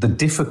the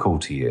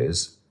difficulty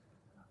is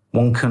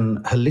one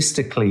can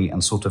holistically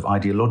and sort of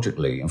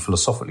ideologically and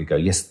philosophically go,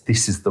 yes,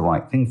 this is the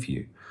right thing for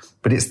you.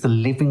 But it's the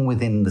living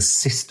within the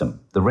system.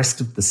 The rest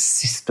of the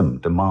system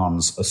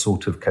demands a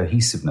sort of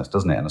cohesiveness,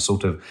 doesn't it? And a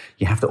sort of,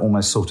 you have to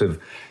almost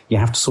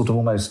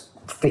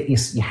fit,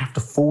 you have to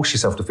force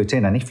yourself to fit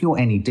in. And if you're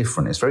any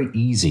different, it's very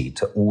easy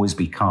to always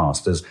be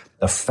cast as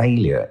a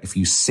failure if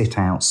you sit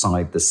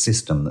outside the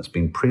system that's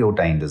been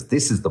preordained as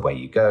this is the way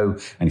you go.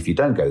 And if you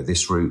don't go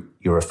this route,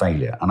 you're a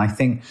failure. And I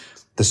think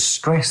the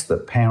stress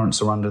that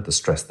parents are under, the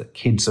stress that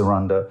kids are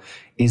under,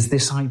 is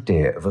this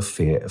idea of a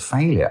fear of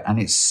failure. And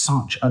it's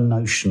such a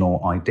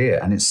notional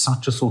idea, and it's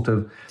such a sort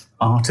of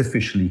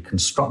artificially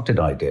constructed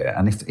idea.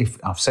 And if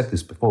I've said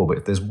this before, but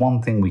if there's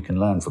one thing we can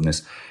learn from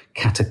this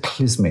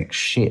cataclysmic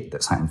shit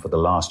that's happened for the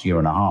last year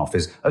and a half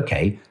is,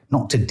 okay,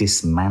 not to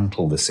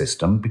dismantle the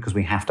system because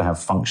we have to have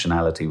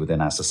functionality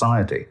within our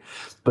society,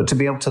 but to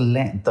be able to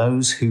let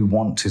those who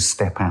want to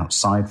step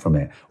outside from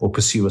it or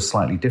pursue a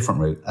slightly different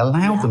route,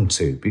 allow them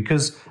to,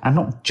 and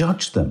not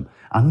judge them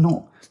and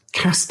not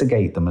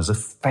castigate them as a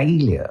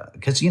failure.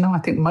 Because, I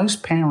think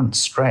most parents'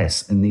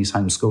 stress in these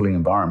homeschooling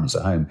environments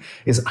at home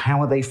is, how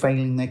are they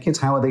failing their kids?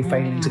 How are they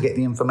failing to get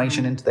the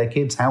information into their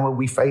kids? How are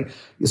we failing?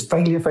 It's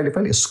failure.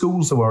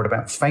 Schools are worried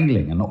about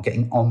failing and not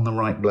getting on the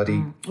right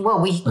bloody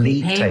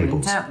league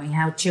tables. Don't we?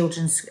 How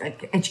children's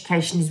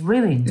education is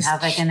ruined, how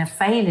they're going to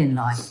fail in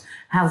life,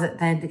 how that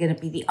they're going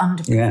to be the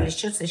underprivileged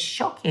children. It's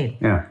shocking.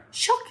 Yeah.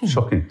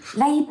 Shocking.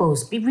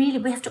 Labels. We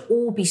have to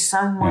all be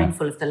so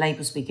mindful of the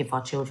labels we give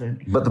our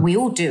children. We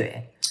all do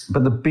it.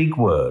 But the big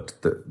word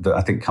that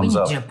I think comes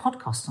up... We need to do a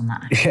podcast on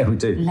that, actually. Yeah, we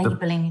do.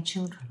 Labelling your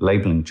children.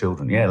 Labelling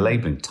children,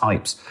 labelling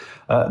types.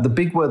 The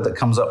big word that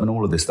comes up in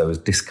all of this, though, is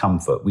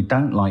discomfort. We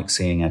don't like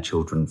seeing our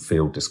children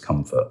feel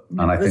discomfort.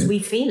 Because we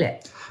feel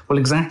it. Well,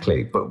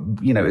 exactly. But,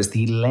 it's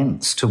the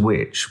lengths to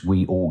which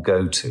we all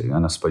go to.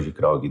 And I suppose you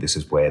could argue this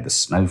is where the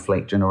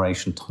snowflake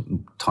generation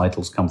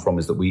titles come from,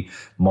 is that we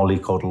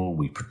mollycoddle,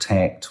 we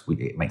protect.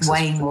 It makes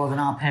way more than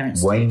our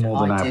parents Way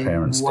more than our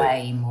parents do.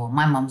 Way more.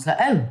 My mum's like,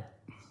 oh,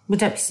 well,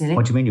 don't be silly.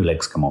 What do you mean your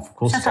legs come off? Of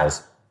course it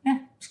does. Yeah,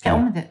 just get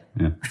on with it.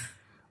 Yeah.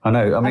 I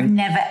know. I've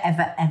never,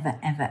 ever, ever,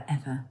 ever,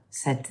 ever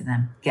said to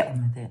them, get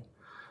on with it.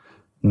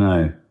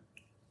 No.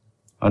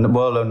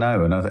 Well,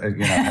 no.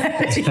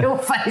 Your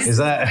face is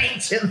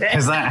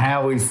that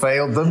how we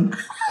failed them?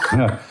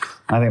 No,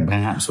 I think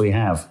perhaps we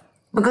have.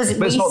 Because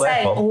we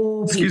say all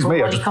people... Excuse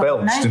me, I just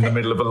belched in the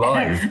middle of a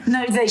live.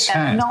 No, they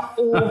don't. Not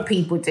all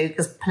people do,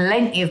 because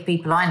plenty of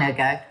people I know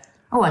go,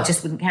 oh, I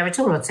just wouldn't care at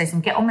all. I'd say to them,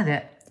 get on with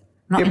it.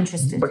 Not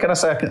interested. But can I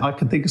say, I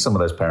can think of some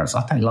of those parents.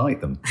 I don't like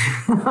them.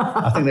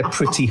 I think they're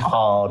pretty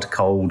hard,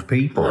 cold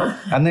people.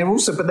 And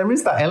but there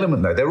is that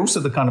element, though. They're also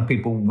the kind of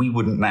people we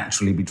wouldn't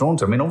naturally be drawn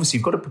to. I mean, obviously,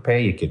 you've got to prepare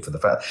your kid for the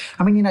fact.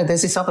 I mean,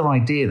 there's this other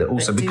idea that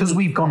also, because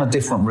we've gone a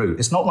different route,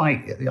 it's not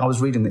like, I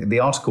was reading, the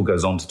article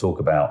goes on to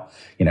talk about,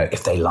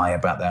 if they lie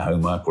about their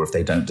homework or if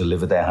they don't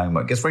deliver their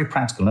homework. It gets very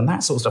practical and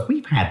that sort of stuff.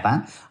 We've had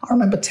that. I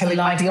remember telling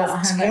Maddie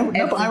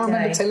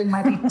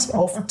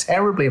off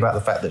terribly about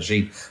the fact that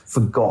she'd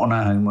forgotten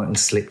her homework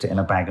and slipped it in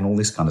a bag and all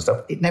this kind of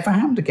stuff. It never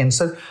happened again.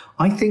 So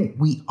I think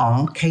we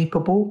are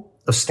capable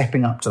of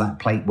stepping up to that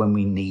plate when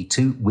we need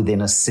to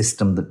within a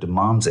system that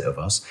demands it of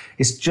us.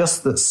 It's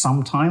just that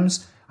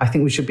sometimes I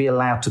think we should be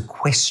allowed to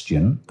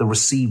question the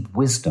received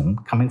wisdom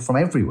coming from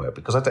everywhere,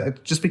 because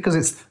just because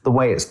it's the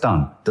way it's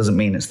done doesn't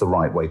mean it's the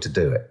right way to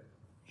do it.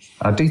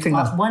 I do think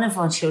that's... One of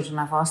our children,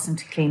 I've asked them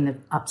to clean the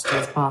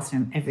upstairs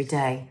bathroom every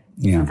day.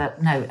 Yeah.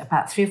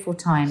 About 3 or 4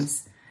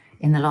 times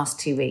in the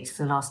last 2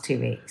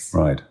 weeks.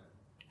 Right.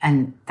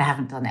 And they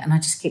haven't done it. And I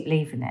just keep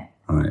leaving it.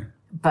 Right.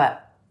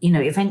 But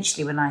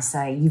eventually when I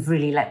say,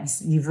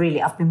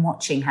 I've been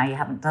watching how you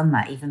haven't done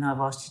that, even though I've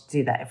asked you to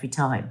do that every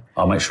time.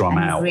 I'll make sure I'm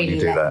and out when you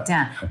do that.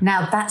 Down.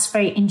 Now, that's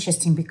very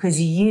interesting because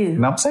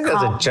I'm saying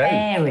that's a joke.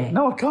 Bear it.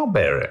 No, I can't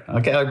bear it.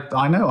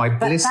 I know, I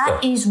blister.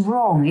 But that is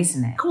wrong,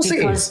 isn't it? Of course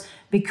it is.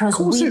 Because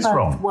we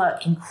both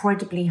work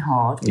incredibly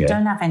hard. We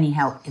don't have any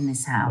help in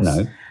this house.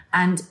 No.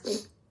 And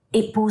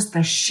it bores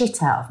the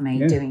shit out of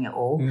me doing it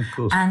all. Yeah, of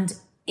course. And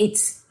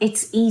it's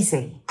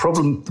easy. The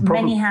problem,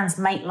 many hands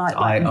make light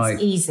work, and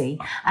it's easy.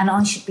 And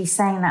I should be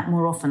saying that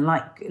more often,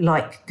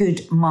 like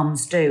good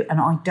mums do, and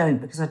I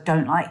don't, because I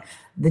don't like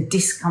the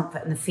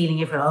discomfort and the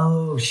feeling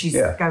of, she's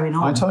going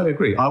on. I totally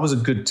agree. I was a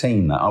good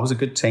teen. I was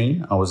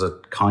a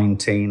kind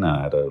teen.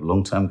 I had a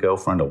long-term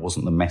girlfriend. I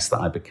wasn't the mess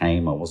that I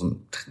became. I wasn't,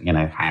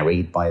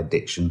 harried by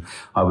addiction.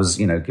 I was,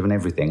 given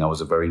everything. I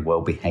was a very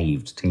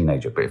well-behaved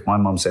teenager. But if my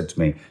mum said to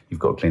me, "You've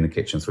got to clean the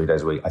kitchen 3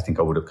 days a week," I think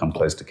I would have come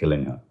close to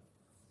killing her.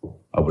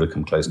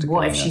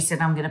 What if she said,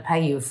 "I'm going to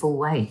pay you a full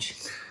wage"?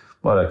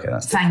 Well, okay,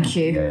 that's different. Thank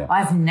you. Yeah.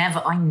 I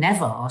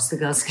never asked the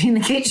girls to clean the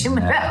kitchen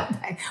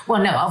without paying.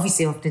 Well, no,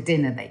 obviously after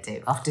dinner they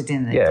do. Of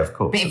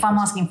course. But if I'm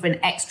asking for an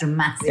extra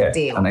massive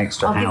deal, an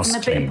extra I'll house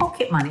give them a bit of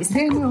pocket money. It's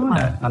I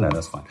know,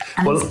 that's fine.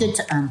 And it's good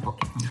to earn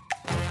pocket money.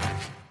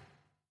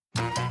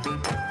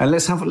 And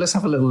let's have a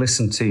little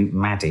listen to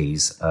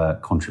Maddie's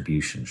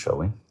contribution, shall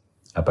we,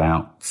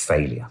 about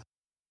failure.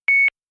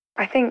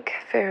 I think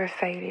fear of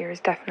failure is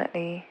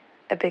definitely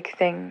a big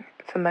thing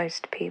for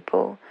most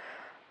people.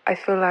 I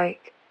feel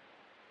like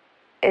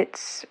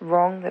it's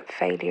wrong that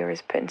failure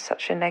is put in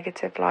such a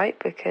negative light,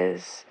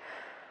 because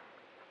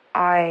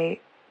I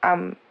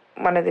am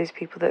one of those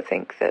people that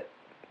thinks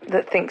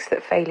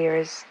that failure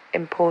is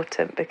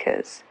important,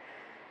 because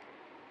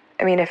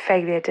if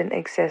failure didn't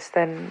exist,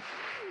 then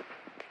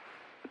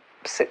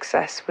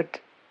success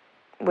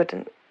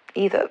wouldn't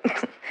either.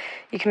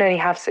 You can only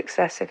have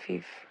success if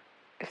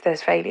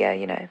there's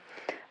failure,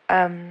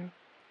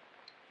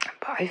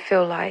 But I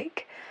feel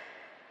like,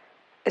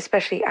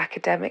 especially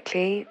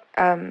academically,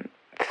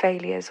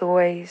 failure is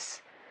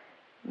always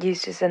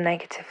used as a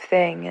negative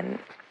thing, and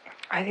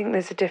I think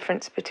there's a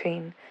difference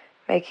between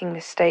making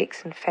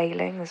mistakes and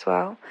failing as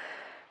well.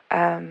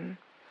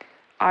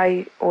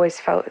 I always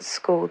felt at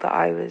school that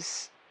I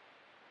was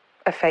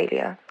a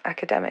failure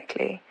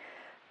academically,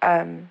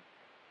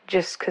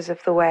 just because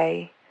of the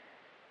way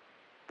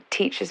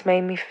teachers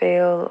made me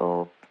feel,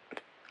 or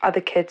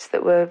other kids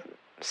that were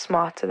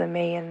smarter than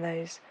me in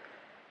those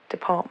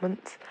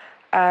departments.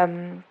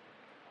 And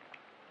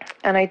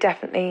I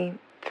definitely,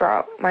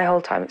 throughout my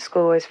whole time at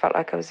school, always felt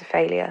like I was a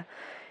failure,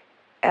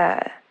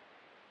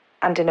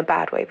 and in a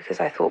bad way, because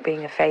I thought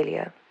being a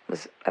failure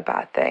was a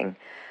bad thing.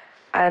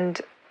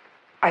 And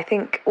I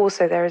think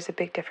also there is a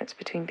big difference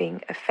between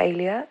being a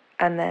failure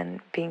and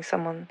then being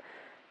someone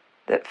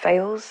that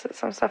fails at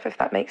some stuff, if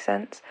that makes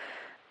sense.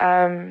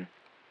 And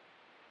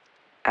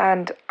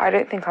I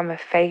don't think I'm a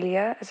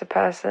failure as a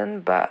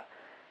person, but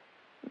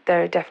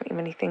there are definitely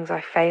many things I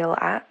fail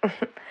at.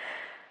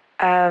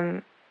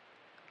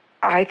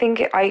 I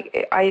think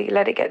I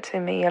let it get to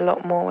me a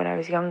lot more when I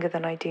was younger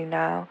than I do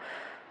now.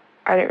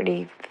 I don't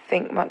really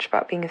think much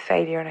about being a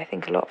failure, and I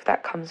think a lot of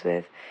that comes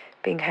with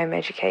being home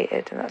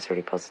educated, and that's a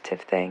really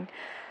positive thing.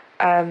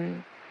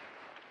 But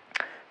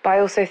I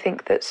also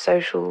think that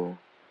social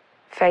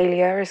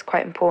failure is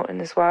quite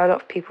important as well. A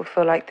lot of people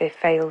feel like they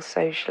fail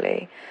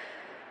socially.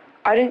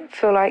 I don't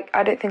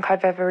think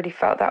I've ever really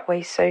felt that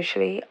way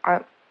socially,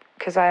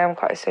 because I am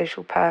quite a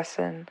social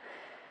person,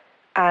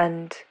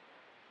 and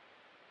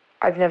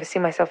I've never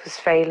seen myself as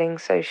failing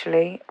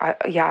socially.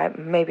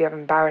 Maybe I've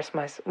embarrassed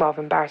myself. Well, I've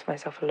embarrassed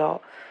myself a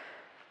lot,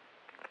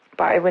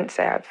 but I wouldn't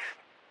say I've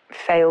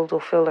failed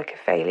or feel like a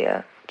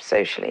failure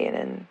socially and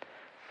in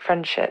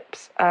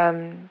friendships.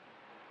 But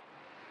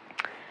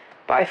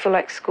I feel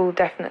like school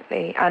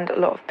definitely, and a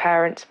lot of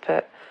parents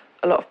put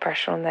a lot of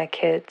pressure on their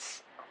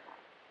kids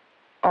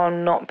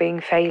on not being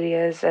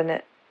failures,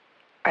 and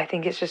I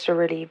think it's just a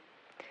really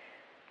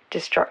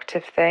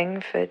destructive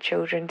thing for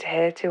children to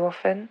hear too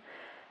often.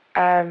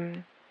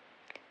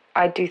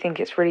 I do think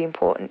it's really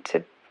important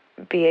to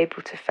be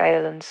able to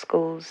fail, and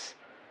schools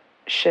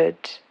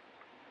should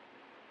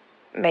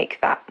make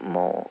that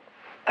more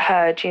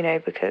heard,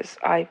 because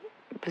I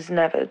was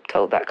never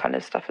told that kind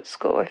of stuff at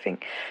school. I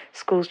think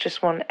schools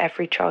just want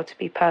every child to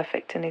be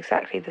perfect and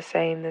exactly the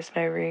same. There's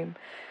no room.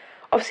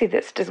 Obviously,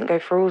 this doesn't go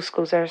for all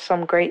schools. There are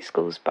some great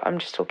schools, but I'm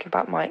just talking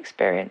about my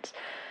experience.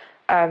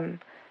 I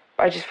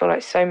just feel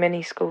like so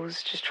many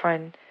schools just try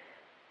and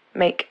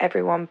make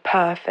everyone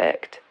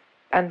perfect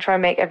and try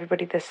and make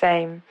everybody the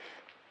same.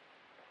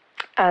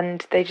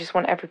 And they just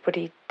want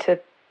everybody to...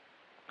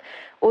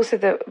 Also,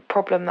 the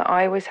problem that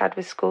I always had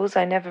with schools,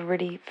 I never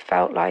really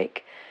felt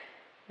like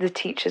the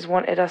teachers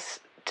wanted us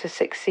to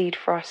succeed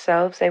for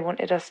ourselves. They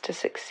wanted us to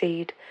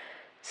succeed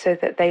so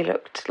that they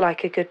looked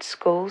like a good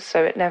school.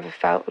 So it never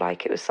felt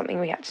like it was something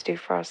we had to do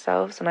for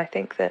ourselves. And I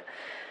think that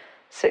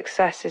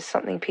success is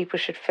something people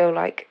should feel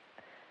like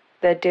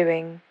they're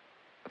doing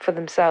for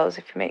themselves,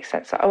 if it makes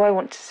sense. Like, I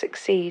want to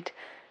succeed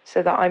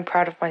so that I'm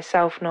proud of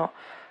myself, not,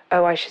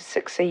 oh, I should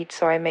succeed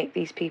so I make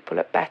these people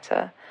look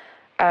better,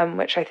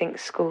 which I think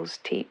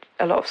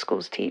a lot of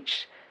schools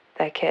teach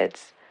their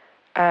kids.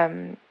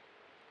 And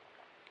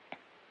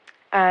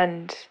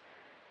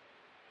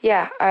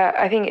yeah,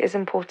 I think it is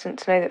important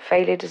to know that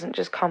failure doesn't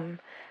just come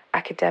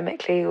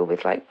academically or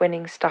with like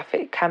winning stuff.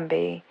 It can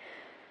be,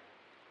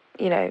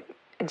 you know,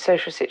 in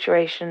social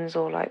situations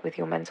or like with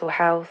your mental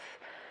health.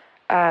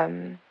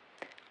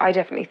 I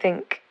definitely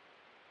think,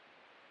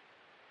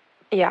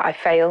 I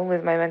fail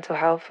with my mental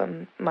health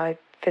and my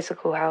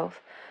physical health.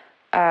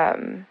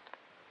 But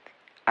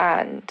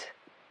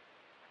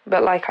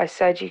like I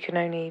said, you can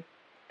only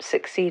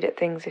succeed at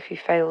things if you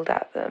failed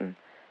at them.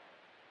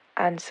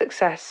 And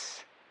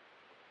success,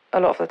 a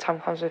lot of the time,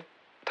 comes with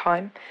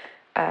time.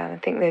 I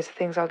think those are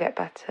things I'll get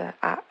better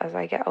at as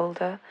I get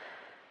older.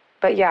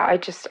 But yeah,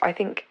 I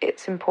think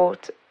it's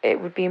important. It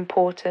would be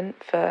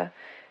important for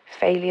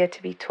failure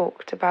to be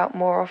talked about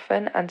more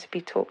often and to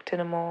be talked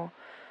in a more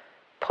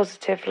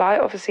positive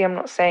light. Obviously, I'm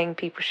not saying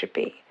people should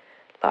be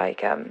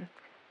like,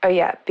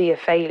 be a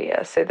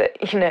failure, so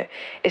that, you know,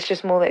 it's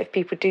just more that if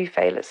people do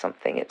fail at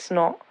something, it's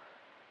not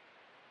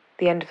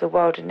the end of the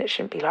world, and it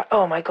shouldn't be like,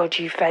 oh my God,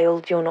 you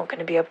failed, you're not going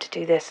to be able to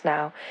do this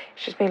now.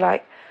 It's just be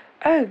like,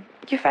 oh,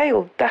 you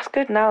failed, that's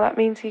good, now that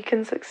means you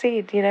can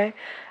succeed, you know.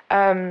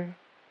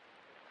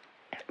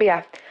 But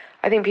yeah,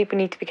 I think people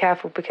need to be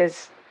careful,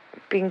 because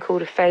being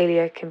called a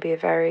failure can be a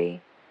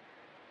very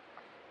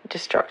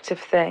destructive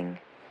thing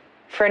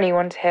for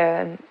anyone to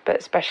hear, but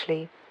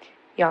especially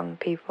young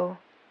people.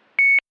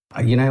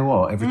 You know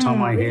what? Every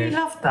time I hear...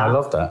 love that. I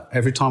love that.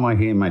 Every time I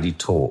hear Maddie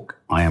talk,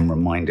 I am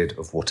reminded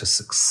of what a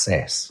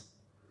success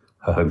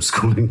her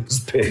homeschooling has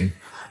been.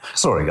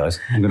 Sorry, guys.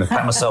 I'm going to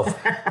pat myself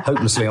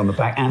hopelessly on the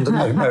back. And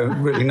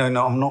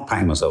no, I'm not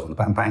patting myself on the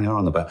back. I'm patting her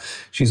on the back.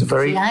 She's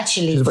very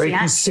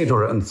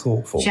considerate and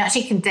thoughtful. She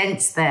actually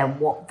condensed there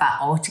what that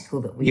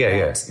article that we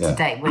read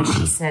today, where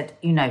she said,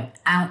 you know,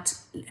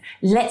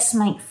 let's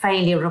make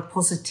failure a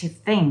positive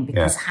thing,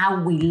 because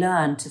how we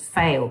learn to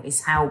fail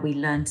is how we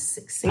learn to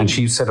succeed. And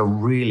she said a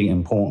really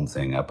important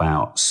thing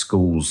about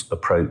schools'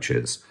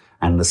 approaches.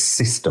 And the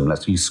system,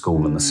 let's use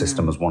school and the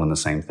system as one and the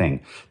same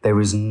thing.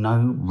 There is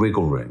no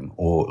wriggle room,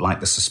 or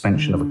like the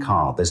suspension of a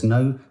car, there's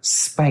no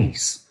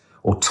space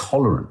or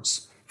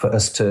tolerance for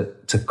us to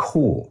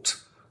court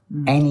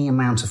any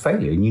amount of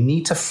failure. And you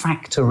need to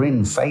factor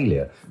in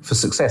failure for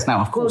success. Now,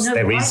 of course,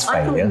 there is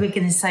failure. I thought you were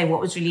going to say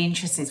what was really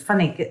interesting. It's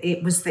funny,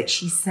 it was that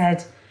she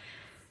said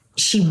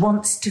she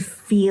wants to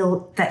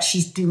feel that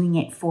she's doing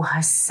it for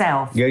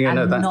herself.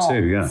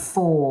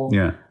 For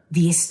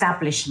the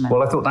establishment.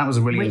 Well, I thought that was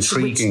a really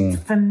intriguing...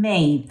 Which, for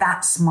me,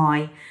 that's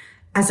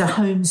as a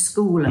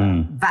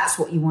homeschooler, that's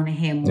what you want to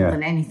hear more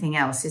than anything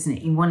else, isn't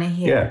it? You want to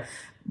hear...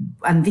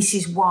 And this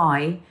is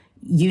why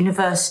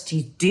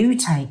universities do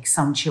take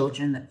some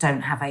children that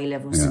don't have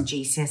A-levels and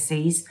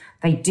GCSEs.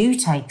 They do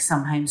take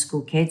some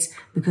homeschool kids,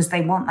 because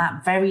they want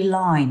that very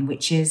line,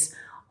 which is,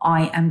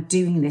 I am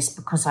doing this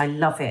because I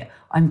love it.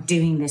 I'm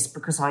doing this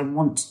because I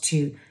want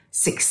to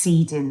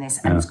succeed in this.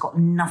 And it's got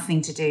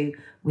nothing to do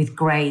with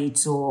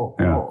grades or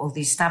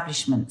the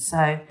establishment.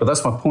 But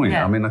that's my point.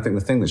 I mean, I think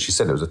the thing that she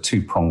said, it was a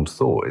two-pronged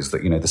thought, is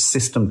that, you know, the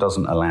system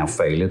doesn't allow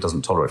failure,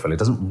 doesn't tolerate failure,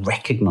 doesn't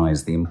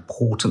recognise the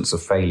importance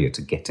of failure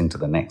to get into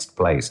the next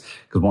place.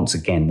 Because once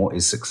again, what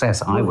is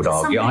success? I would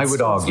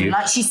argue,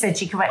 like she said,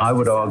 she corrected I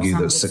would argue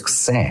that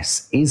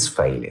success is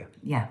failure.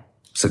 Yeah.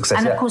 Success.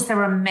 And of course,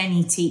 there are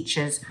many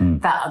teachers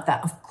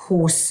that of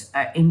course,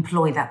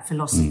 employ that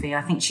philosophy.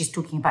 I think she's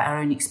talking about her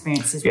own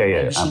experiences. She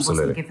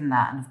wasn't given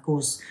that. And of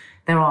course,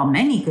 there are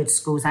many good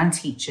schools and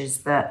teachers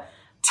that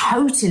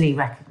totally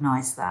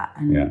recognise that.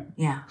 And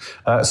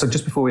so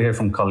just before we hear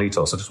from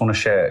Carlitos, I just want to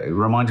share, it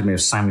reminded me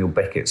of Samuel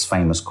Beckett's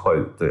famous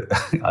quote that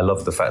I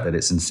love the fact that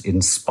it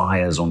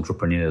inspires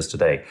entrepreneurs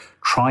today.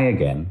 Try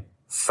again,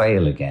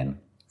 fail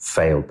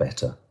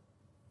better.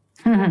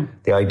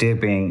 The idea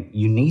being,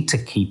 you need to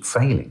keep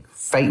failing.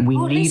 We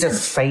need a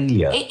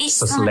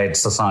failure-led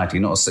society,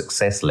 not a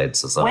success-led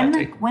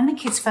society. When the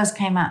kids first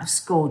came out of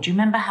school, do you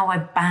remember how I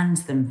banned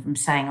them from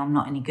saying, I'm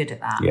not any good at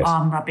that, or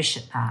I'm rubbish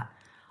at that,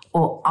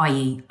 or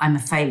i.e., I'm a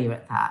failure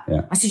at that?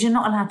 Yeah. I said, you're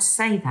not allowed to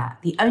say that.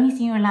 The only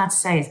thing you're allowed to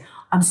say is,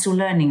 I'm still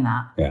learning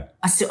that. Yeah.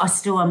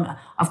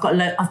 I've got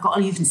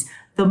loads.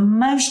 The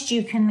most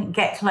you can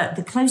get,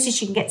 the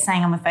closest you can get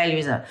saying I'm a failure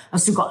is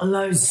I've still got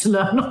loads to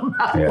learn on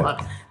that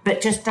one. But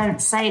just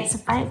don't say it's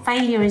a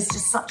failure. Is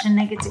just such a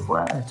negative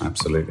word.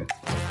 Absolutely.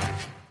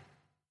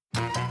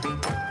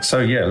 So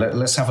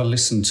let's have a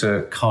listen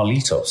to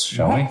Carlitos,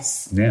 shall we?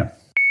 Yeah.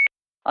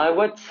 I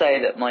would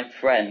say that my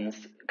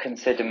friends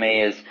consider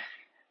me as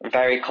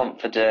very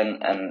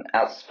confident and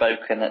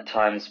outspoken at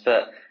times,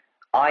 but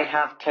I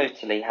have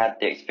totally had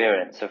the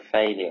experience of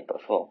failure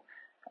before.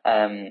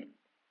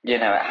 You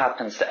know, it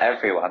happens to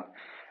everyone.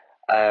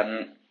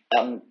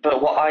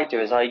 But what I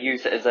do is I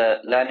use it as a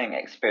learning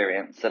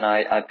experience, and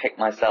I pick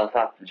myself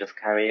up and just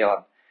carry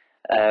on.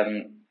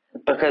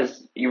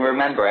 Because you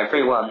remember,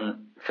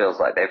 everyone feels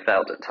like they've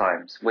failed at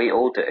times. We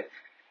all do.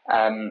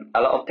 A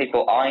lot of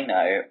people I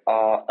know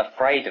are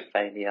afraid of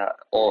failure,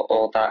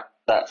 or that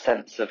that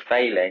sense of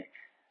failing.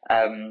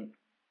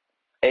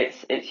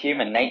 It's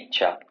human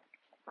nature.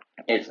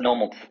 It's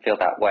normal to feel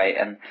that way.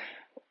 And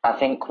I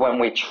think when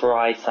we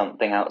try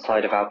something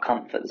outside of our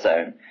comfort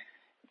zone,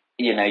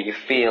 you know, you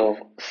feel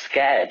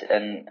scared,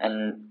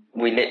 and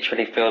we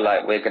literally feel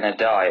like we're going to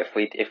die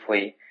if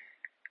we,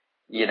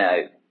 you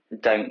know,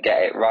 don't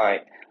get it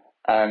right.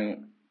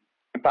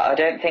 But I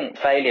don't think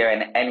failure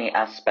in any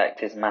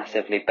aspect is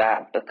massively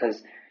bad,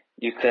 because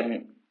you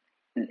can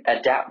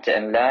adapt it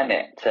and learn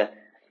it to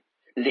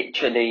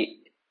literally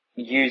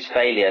use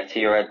failure to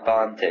your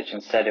advantage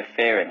instead of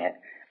fearing it.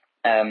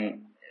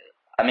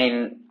 I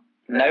mean,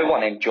 no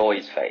one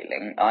enjoys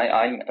failing.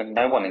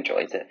 No one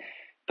enjoys it,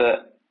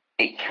 but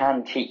it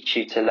can teach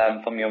you to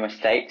learn from your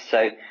mistakes,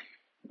 so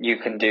you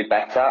can do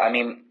better. I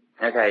mean,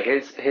 okay,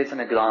 here's an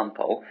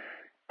example.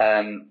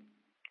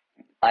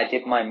 I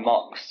did my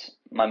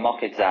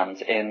mock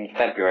exams in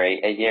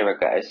February a year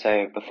ago,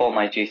 so before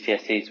my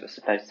GCSEs were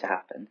supposed to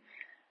happen,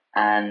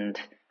 and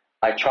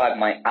I tried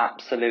my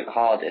absolute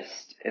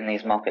hardest in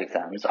these mock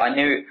exams.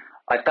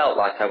 I felt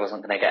like I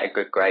wasn't going to get a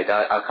good grade.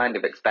 I kind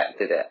of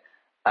expected it,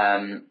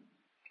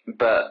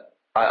 but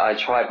I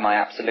tried my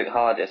absolute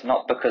hardest,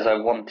 not because I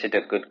wanted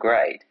a good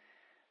grade,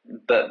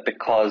 but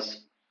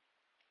because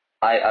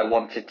I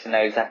wanted to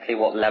know exactly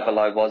what level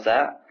I was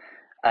at.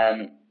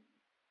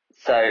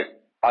 So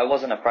I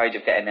wasn't afraid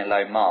of getting a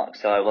low mark,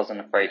 so I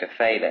wasn't afraid of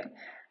failing.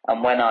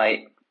 And when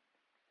I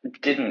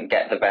didn't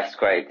get the best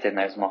grades in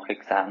those mock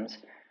exams,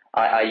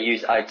 I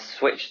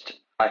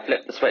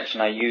flipped the switch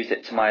and I used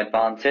it to my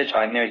advantage.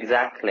 I knew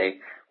exactly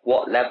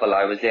what level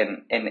I was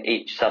in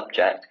each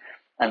subject.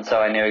 And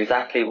so I knew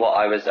exactly what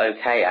I was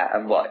okay at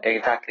and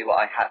exactly what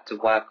I had to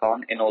work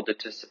on in order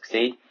to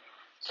succeed.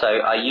 So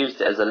I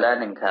used it as a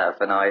learning curve,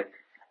 and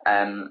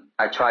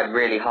I tried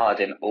really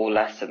hard in all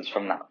lessons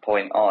from that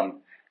point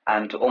on.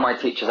 And all my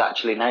teachers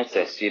actually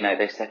noticed, you know,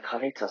 they said,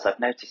 "Carlitos, I've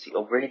noticed that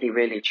you're really,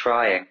 really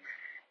trying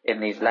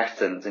in these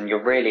lessons, and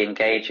you're really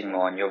engaging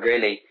more, and you're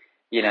really,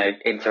 you know,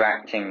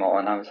 interacting more."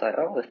 And I was like,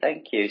 "Oh, well,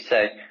 thank you."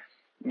 So,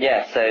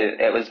 yeah, so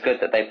it was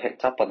good that they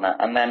picked up on that.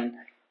 And then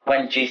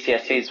when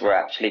GCSEs were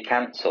actually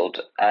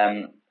cancelled,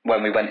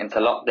 when we went into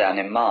lockdown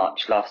in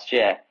March last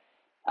year,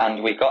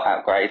 and we got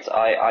our grades,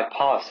 I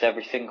passed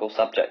every single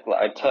subject that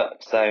I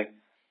took. So,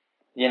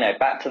 you know,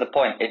 back to the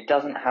point, it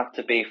doesn't have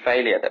to be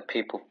failure that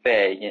people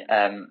fear,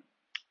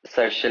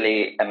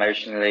 socially,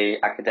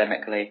 emotionally,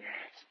 academically,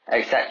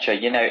 etc.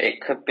 You know, it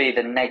could be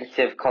the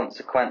negative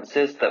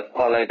consequences that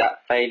follow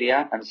that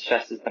failure and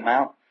stresses them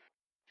out.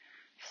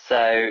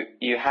 So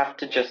you have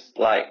to just,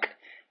 like,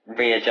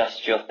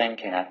 readjust your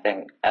thinking, I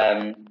think.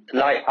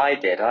 Like I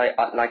did, I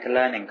like a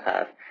learning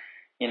curve.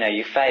 You know,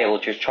 you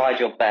failed, you tried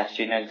your best,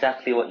 you know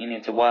exactly what you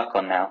need to work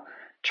on now.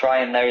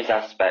 Try in those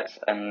aspects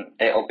and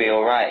it'll be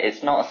all right.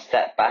 It's not a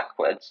step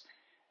backwards.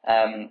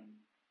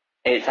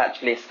 It's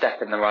actually a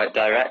step in the right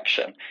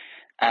direction.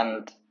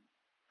 And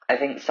I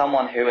think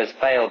someone who has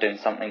failed in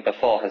something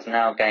before has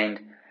now gained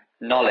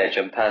knowledge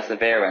and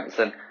perseverance.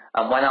 And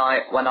when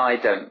I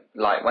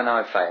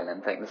fail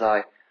in things,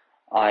 I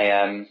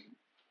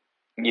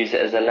use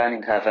it as a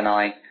learning curve, and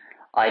I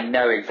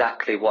know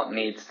exactly what I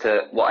need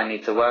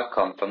to work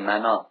on from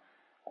then on.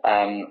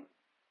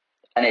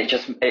 And it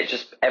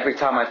just every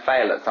time I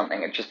fail at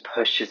something, it just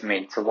pushes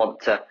me to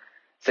want to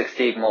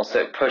succeed more. So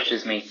it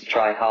pushes me to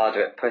try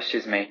harder. It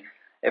pushes me.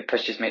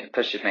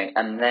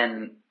 And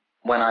then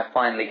when I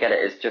finally get it,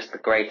 it's just the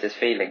greatest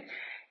feeling.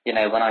 You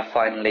know, when I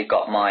finally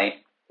got my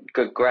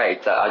good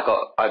grades,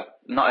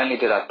 not only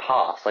did I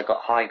pass, I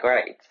got high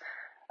grades,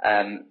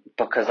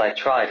 because I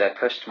tried, I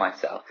pushed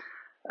myself.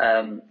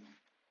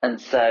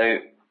 And so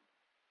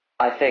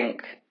I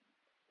think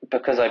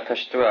because I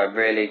pushed through, I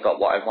really got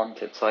what I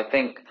wanted. So I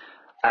think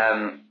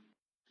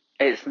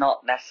it's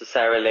not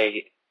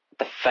necessarily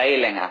the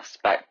failing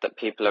aspect that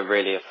people are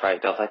really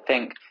afraid of. I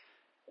think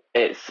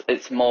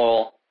it's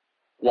more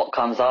what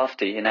comes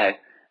after. You know,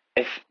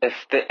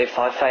 if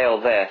I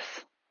fail this,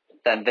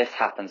 then this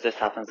happens. If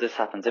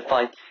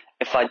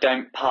I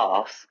don't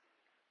pass,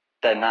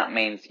 then that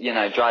means, you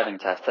know, driving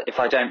test. If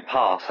I don't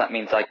pass, that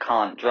means I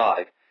can't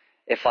drive.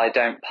 If I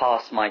don't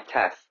pass my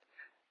test,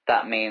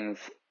 that means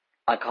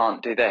I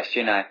can't do this,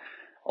 you know,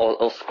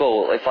 or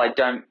school. If I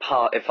don't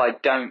pass,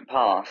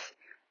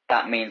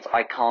 that means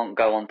I can't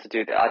go on to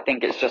do that. I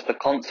think it's just the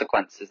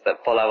consequences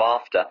that follow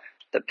after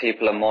that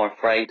people are more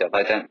afraid of.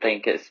 I don't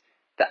think it's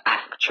the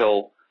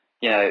actual,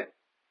 you know,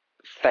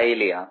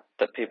 failure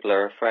that people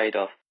are afraid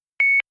of.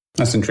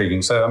 That's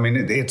intriguing. So, I mean,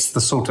 it's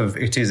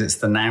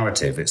the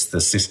narrative, it's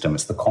the system,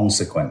 it's the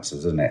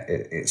consequences, isn't it?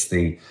 It's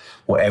the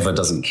whatever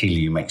doesn't kill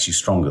you makes you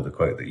stronger, the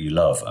quote that you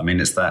love. I mean,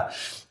 it's that,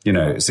 you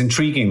know, it's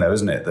intriguing though,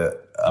 isn't it?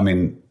 That, I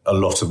mean, a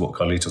lot of what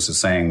Carlitos is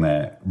saying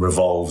there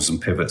revolves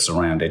and pivots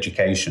around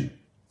education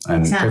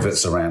and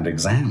pivots around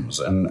exams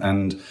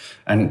and,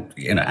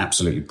 you know,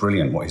 absolutely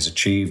brilliant what he's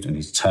achieved, and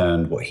he's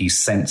turned what he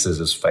senses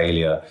as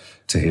failure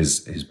to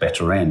his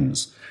better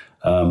ends.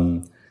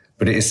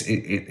 But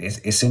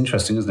it's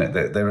interesting, isn't it?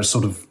 That there are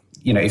sort of,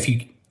 you know,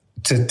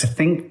 to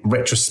think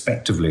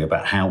retrospectively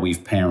about how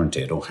we've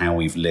parented or how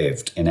we've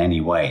lived in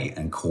any way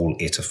and call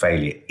it a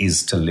failure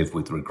is to live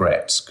with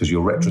regrets, because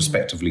you're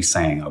retrospectively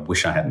saying, I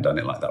wish I hadn't done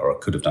it like that, or I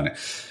could have done it.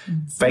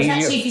 Failure.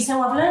 Actually, if you say,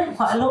 I've learned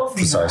quite a lot from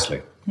Precisely.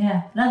 that.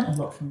 Yeah, learned a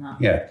lot from that.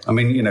 Yeah, I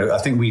mean, I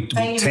think we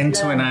tend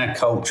to, in our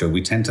culture,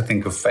 we tend to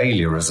think of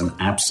failure as an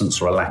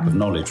absence or a lack of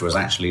knowledge, whereas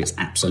actually it's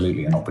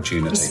absolutely an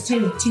opportunity. It's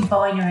two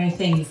binary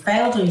thing. You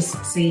failed or you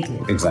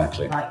succeeded.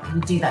 Exactly. Like, we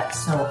do that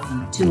so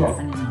often, too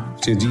often in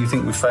life. So do you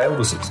think we failed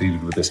or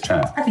succeeded with this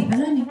chat? I think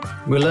we're learning.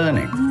 We're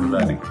learning. We're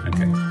learning.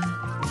 Okay.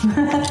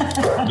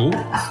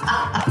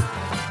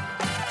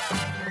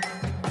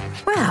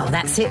 Well,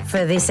 that's it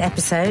for this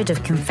episode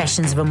of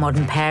Confessions of a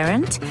Modern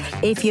Parent.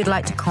 If you'd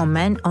like to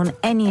comment on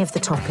any of the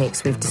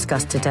topics we've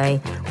discussed today,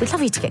 we'd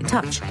love you to get in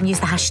touch and use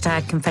the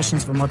hashtag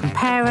Confessions of a Modern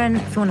Parent.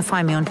 If you want to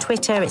find me on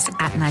Twitter, it's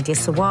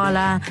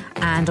 @NadiaSawalha,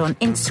 and on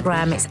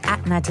Instagram, it's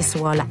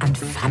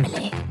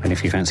 @NadiaSawalha&family. And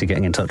if you fancy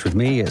getting in touch with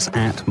me, it's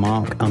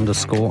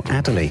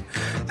 @Mark_Adderley.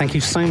 Thank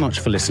you so much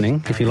for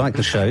listening. If you like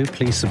the show,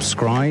 please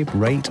subscribe,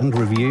 rate and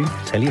review,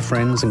 tell your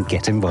friends and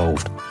get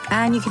involved.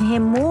 And you can hear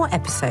more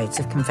episodes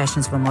of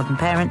Confessions of a Modern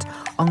Parent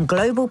on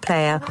Global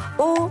Player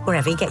or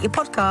wherever you get your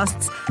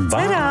podcasts.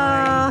 Bye.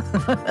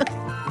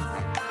 Ta-da!